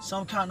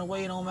 Some kind of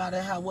way, it don't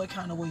matter what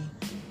kind of way.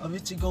 A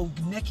bitch to go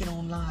naked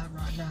online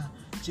right now,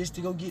 just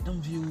to go get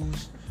them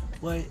views.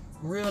 But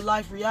real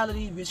life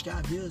reality, bitch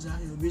got bills out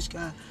here. Bitch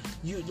got,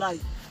 you like,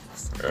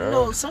 you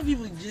know, some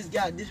people just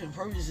got different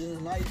purposes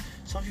in life.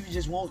 Some people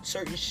just want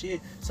certain shit.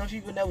 Some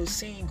people never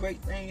seen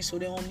great things, so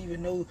they don't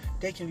even know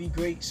they can be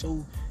great.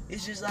 So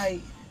it's just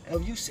like,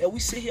 if we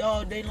sit here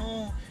all day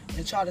long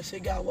and try to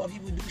figure out why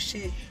people do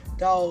shit,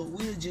 dog,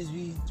 we'll just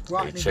be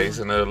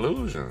chasing the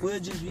illusion. We'll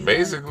just be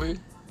basically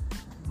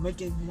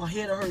making my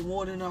head hurt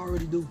more than I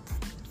already do.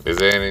 Is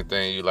there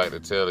anything you like to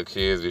tell the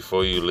kids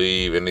before you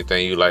leave?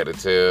 Anything you like to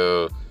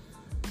tell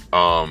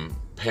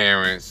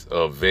parents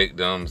of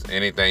victims?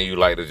 Anything you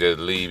like to just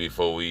leave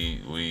before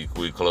we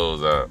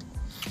close out?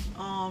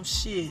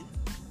 Shit.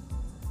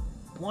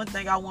 One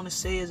thing I want to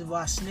say is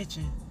about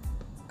snitching,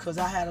 cause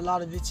I had a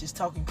lot of bitches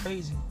talking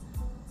crazy,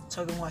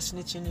 talking about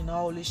snitching and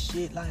all this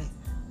shit. Like,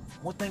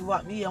 one thing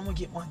about me, I'm gonna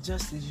get my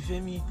justice. You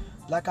feel me?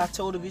 Like I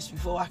told the bitch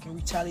before, I can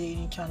retaliate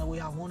any kind of way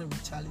I want to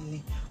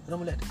retaliate. But I'm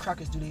gonna let the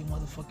crackers do their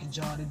motherfucking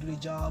job. They do their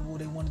job or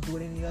they want to do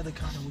it any other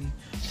kind of way.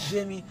 You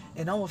feel me?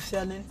 And I'm a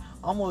felon.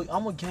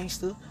 I'm a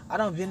gangster. I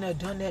done been there,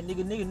 done that.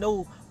 Nigga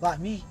know about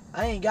me.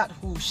 I ain't got the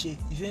fool shit.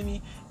 You feel me?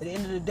 At the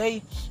end of the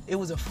day, it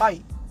was a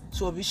fight.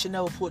 So a bitch should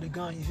never pull the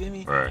gun. You feel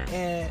me? Right.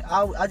 And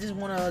I just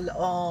want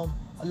to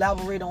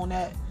elaborate on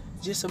that.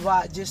 Just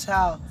about just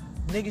how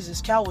niggas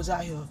is cowards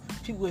out here.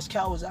 People is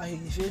cowards out here.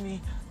 You feel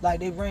me? Like,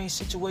 they bring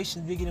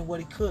situations bigger than what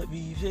it could be,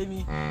 you feel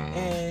me?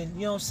 And,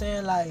 you know what I'm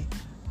saying? Like,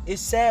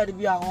 it's sad to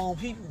be our own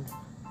people,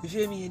 you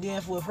feel me? And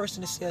then for a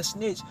person to say a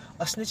snitch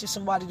is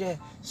somebody that,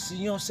 you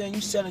know what I'm saying,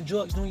 you selling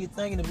drugs, doing your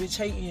thing, and the bitch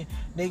hating,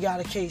 they got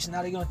a case,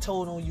 now they gonna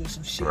told on you or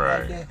some shit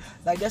like that.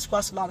 Like, that's why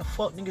it's a lot of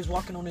fuck niggas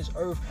walking on this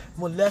earth,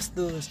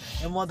 molesters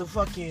and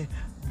motherfucking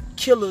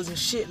killers and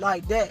shit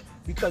like that,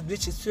 because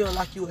bitches feel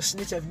like you a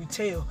snitch if you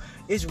tell.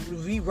 It's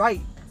be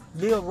right,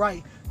 live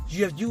right.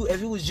 If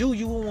it was you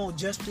would want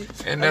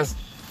justice. And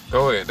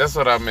go ahead. That's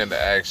what I meant to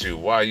ask you.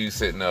 Why are you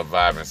sitting there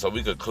vibing so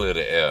we could clear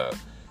the air?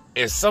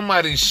 If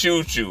somebody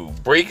shoot you,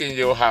 break in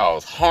your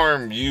house,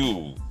 harm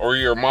you or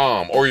your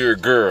mom or your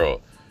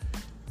girl,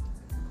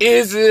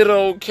 is it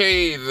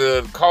okay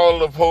to call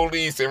the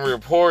police and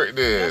report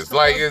this?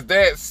 Like, is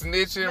that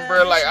snitching, man,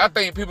 bro? Like, I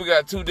think people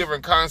got two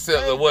different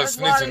concepts of what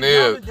snitching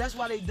is. That's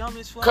why they dumb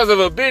as fuck. Because if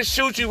a bitch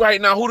shoot you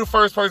right now, who the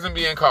first person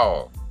being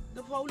called?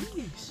 The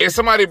police. If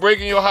somebody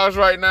breaking your house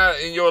right now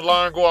and your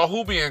alarm go off,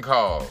 who being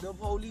called? The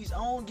police. I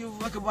don't give a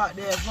fuck about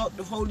that. Fuck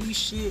the police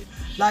shit.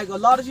 Like, a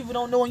lot of people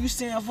don't know when you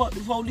saying fuck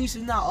the police,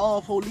 it's not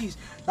all police.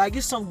 Like,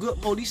 it's some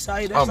good police out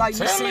here. That's like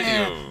you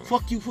saying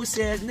fuck you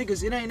pussy ass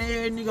niggas. It ain't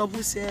every nigga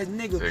pussy ass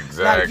nigga.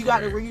 Exactly. Like, you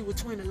gotta read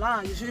between the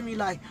lines. You feel me?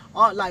 Like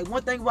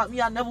one thing about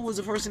me, I never was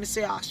a person to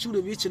say I shoot a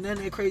bitch and none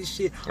of that crazy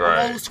shit.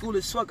 I'm old school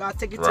as fuck. I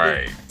take it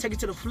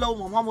to the flow.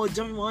 My mama would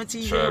jump me, my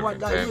auntie, everybody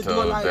like you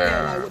do it like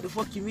that. Like, what the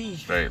fuck you mean?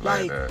 Straight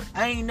like that.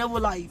 I ain't never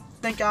like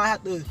think I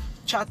have to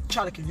try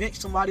to convince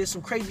somebody or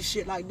some crazy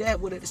shit like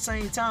that. But at the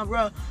same time,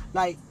 bro,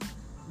 like,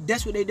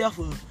 that's what they there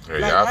for. Yeah,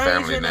 like, y'all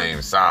family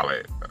name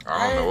solid.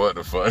 I don't know what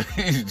the fuck.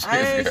 I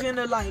ain't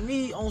finna like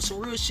me on some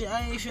real shit.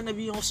 I ain't finna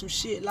be on some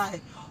shit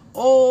like,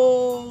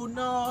 oh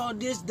no,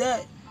 this,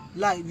 that.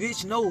 Like,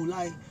 bitch, no.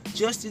 Like,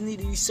 justice need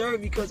to be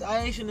served because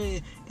I ain't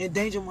finna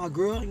endanger my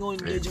girl. I ain't gonna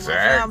endanger my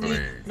family.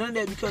 None of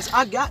that, because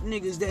I got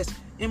niggas that's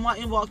in my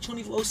inbox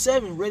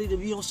 24/7 ready to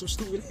be on some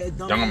stupid ass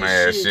dumb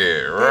ass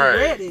shit. Right. They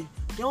ready.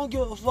 They don't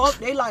give a fuck.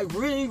 They like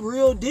really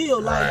real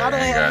deal. Like, I done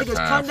had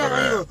niggas come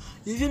down here.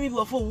 You feel me?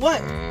 But for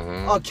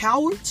what?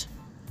 Cowards?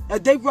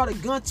 If they brought a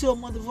gun to a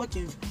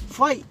motherfucking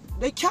fight,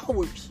 they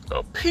cowards.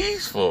 So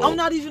peaceful. I'm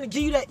not even gonna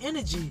give you that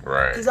energy.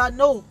 Right. Because I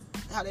know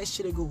how that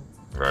shit'll go.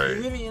 Right.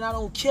 You feel me? And I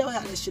don't care how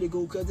that shit'll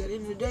go. Because at the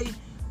end of the day,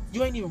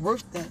 you ain't even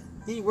worth that.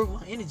 You ain't worth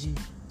my energy.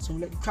 So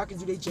let the crackers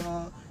do their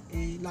job.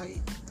 And like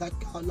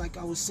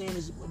I was saying,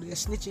 is that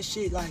snitching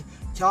shit. Like,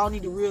 y'all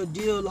need the real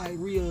deal. Like,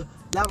 real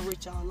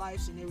elaborate y'all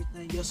lives and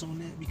everything else on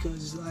that. Because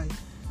it's like,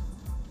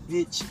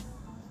 bitch,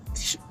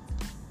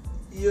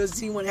 you'll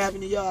see what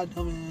happened to y'all,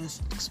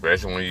 dumbass.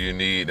 Especially when you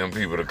need them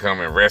people to come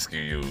and rescue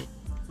you.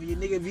 When your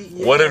nigga beating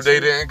your What ass if they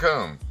didn't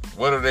come?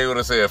 What if they would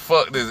have said,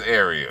 fuck this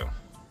area?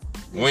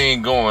 We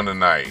ain't going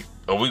tonight.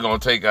 Or we gonna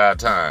take our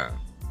time.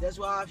 That's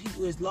why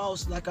people is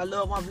lost. Like, I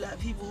love my black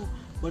people,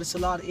 but it's a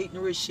lot of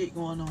ignorant shit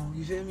going on.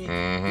 You feel me?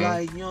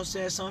 Like, you know what I'm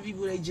saying? Some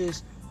people, they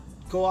just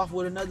go off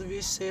with another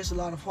bitch, say it's a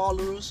lot of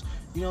followers.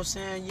 You know what I'm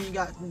saying? You ain't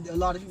got a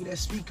lot of people that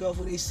speak up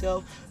for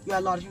themselves. You got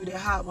a lot of people that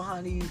hide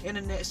behind these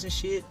internets and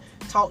shit,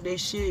 talk their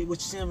shit, which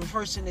see them in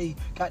person, they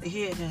got their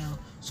head down.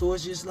 So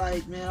it's just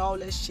like, man, all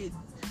that shit,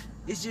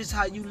 it's just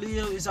how you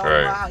live. It's all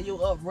about how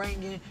your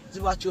upbringing. It's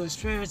about your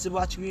experience. It's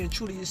about you being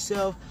true to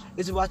yourself.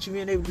 It's about you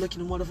being able to look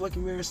in the motherfucking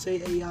mirror and say,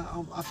 hey,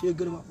 I feel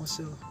good about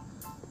myself.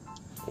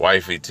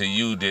 Wifey, to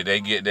you, did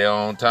they get there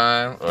on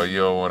time, or you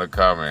don't want to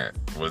comment?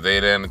 Was they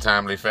there in a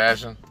timely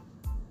fashion?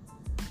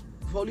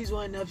 Police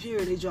weren't up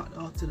here. They dropped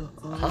off to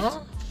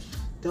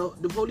the.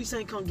 The police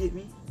ain't come get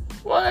me.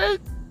 What?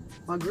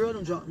 My girl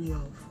done dropped me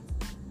off.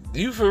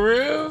 You for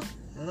real?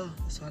 Yeah,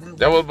 that's how that was.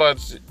 That was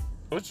about.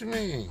 What you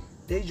mean?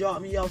 They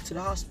dropped me off to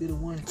the hospital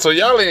one. So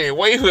y'all ain't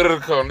wait for them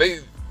to come.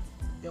 They.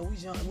 Yeah,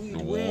 we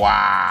went.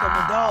 Wow.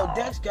 Cause my dog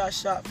Dex got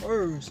shot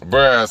first.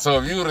 Bruh,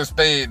 so if you would have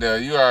stayed there,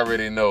 you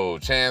already know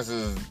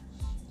chances.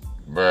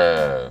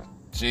 Bruh,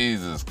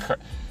 Jesus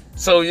Christ.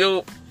 So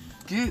yo,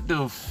 get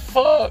the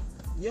fuck.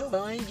 Yo,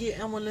 I ain't get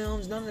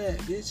MLMs, none of that,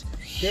 bitch.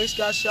 Dex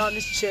got shot in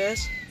his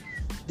chest.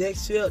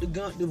 Dex felt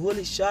the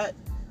bullet shot.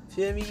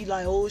 Feel me? He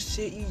like, oh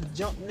shit, he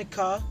jumped in the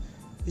car.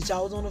 Bitch, I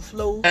was on the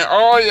floor. And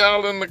all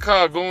y'all in the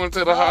car going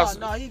to the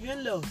hospital? Nah, he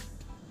been low.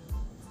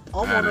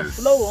 I'm on the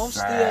floor.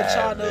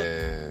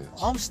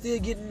 I'm still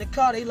getting in the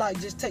car. They like,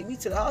 just take me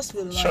to the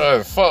hospital. Like, sure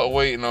as fuck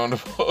waiting on the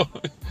phone.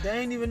 They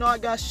ain't even know I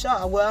got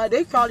shot. Well,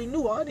 they probably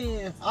knew. I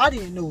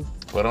didn't know.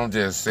 But I'm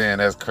just saying,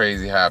 that's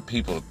crazy how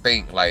people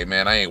think, like,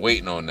 man, I ain't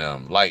waiting on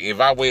them. Like, if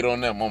I wait on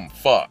them, I'm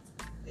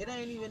fucked. It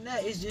ain't even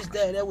that. It's just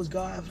that was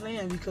God's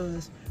plan,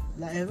 because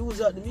Like, if it was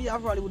up to me, I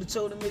probably would have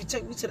told them, "Hey,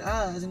 take me to the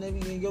eyes and then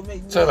we can go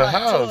make me To a the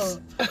hot house.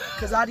 tub."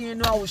 Cause I didn't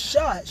know I was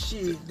shot.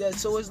 Shit.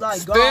 So it's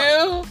like Still?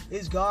 God.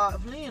 It's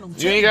God playing. I'm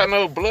You ain't got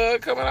no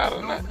blood coming out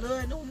of no that?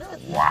 blood, no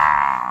nothing.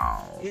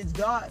 Wow. It's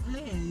God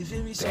playing. You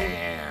feel me? So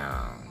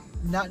Damn.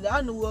 not that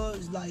I knew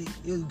was like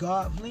it's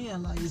God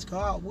playing. Like it's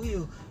God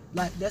will.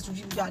 Like that's what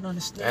you got to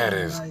understand. That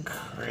is like,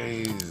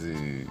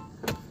 crazy.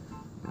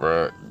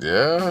 Bruh,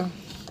 yeah.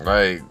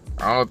 Like,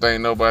 I don't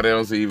think nobody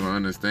else even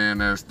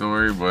understand that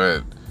story,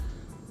 but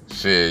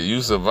shit,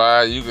 you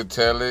survived, you could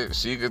tell it,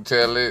 she could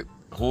tell it,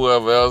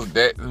 whoever else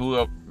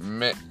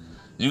met.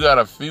 You got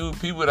a few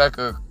people that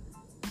could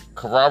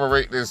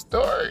corroborate this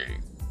story.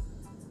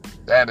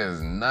 That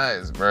is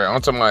nuts, bro.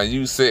 I'm talking about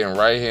you sitting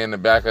right here in the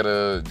back of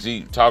the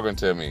Jeep talking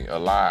to me,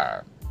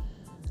 alive.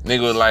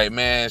 Nigga was like,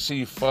 man,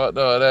 she fucked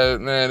up.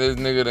 Man, this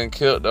nigga done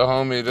killed the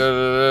homie. Da,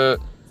 da,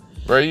 da.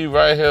 Bro, you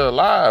right here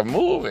alive,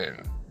 moving.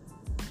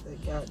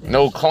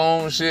 No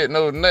clone shit,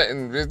 no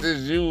nothing. This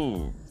is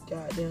you.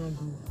 Goddamn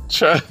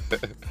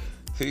good.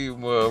 These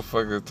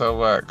motherfuckers talking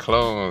about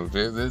clones,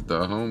 bitch. This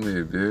the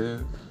homie,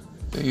 bitch.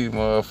 These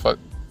motherfuckers.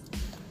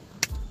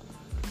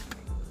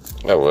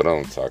 That's what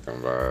I'm talking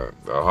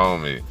about. The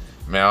homie.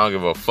 Man, I don't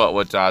give a fuck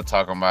what y'all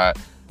talking about.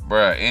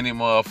 Bruh, any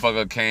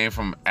motherfucker came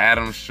from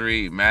Adams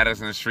Street,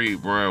 Madison Street,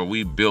 bruh.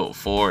 We built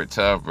for it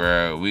tough,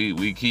 bruh.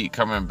 We keep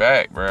coming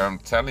back, bruh. I'm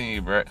telling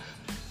you, bruh.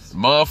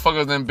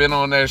 Motherfuckers done been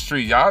on that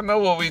street. Y'all know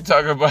what we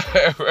talking about,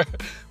 bruh.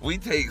 We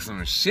take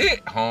some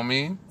shit,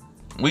 homie.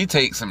 We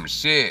take some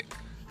shit.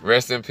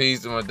 Rest in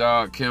peace to my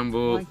dog,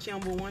 Kimball. One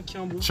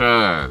Kimball.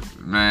 Trust,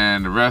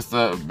 man. The rest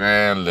of,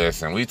 man,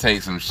 listen. We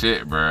take some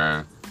shit,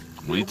 bruh.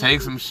 We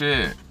take some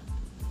shit.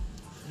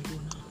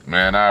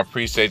 Man, I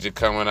appreciate you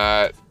coming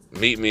out.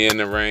 Meet me in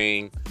the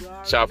ring.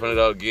 Chopping it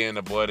up, getting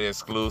the boy the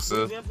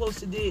exclusive.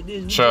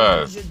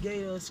 Trust.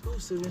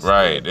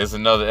 Right. There's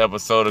another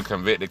episode of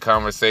Convicted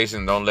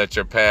Conversation. Don't let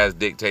your past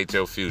dictate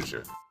your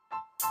future.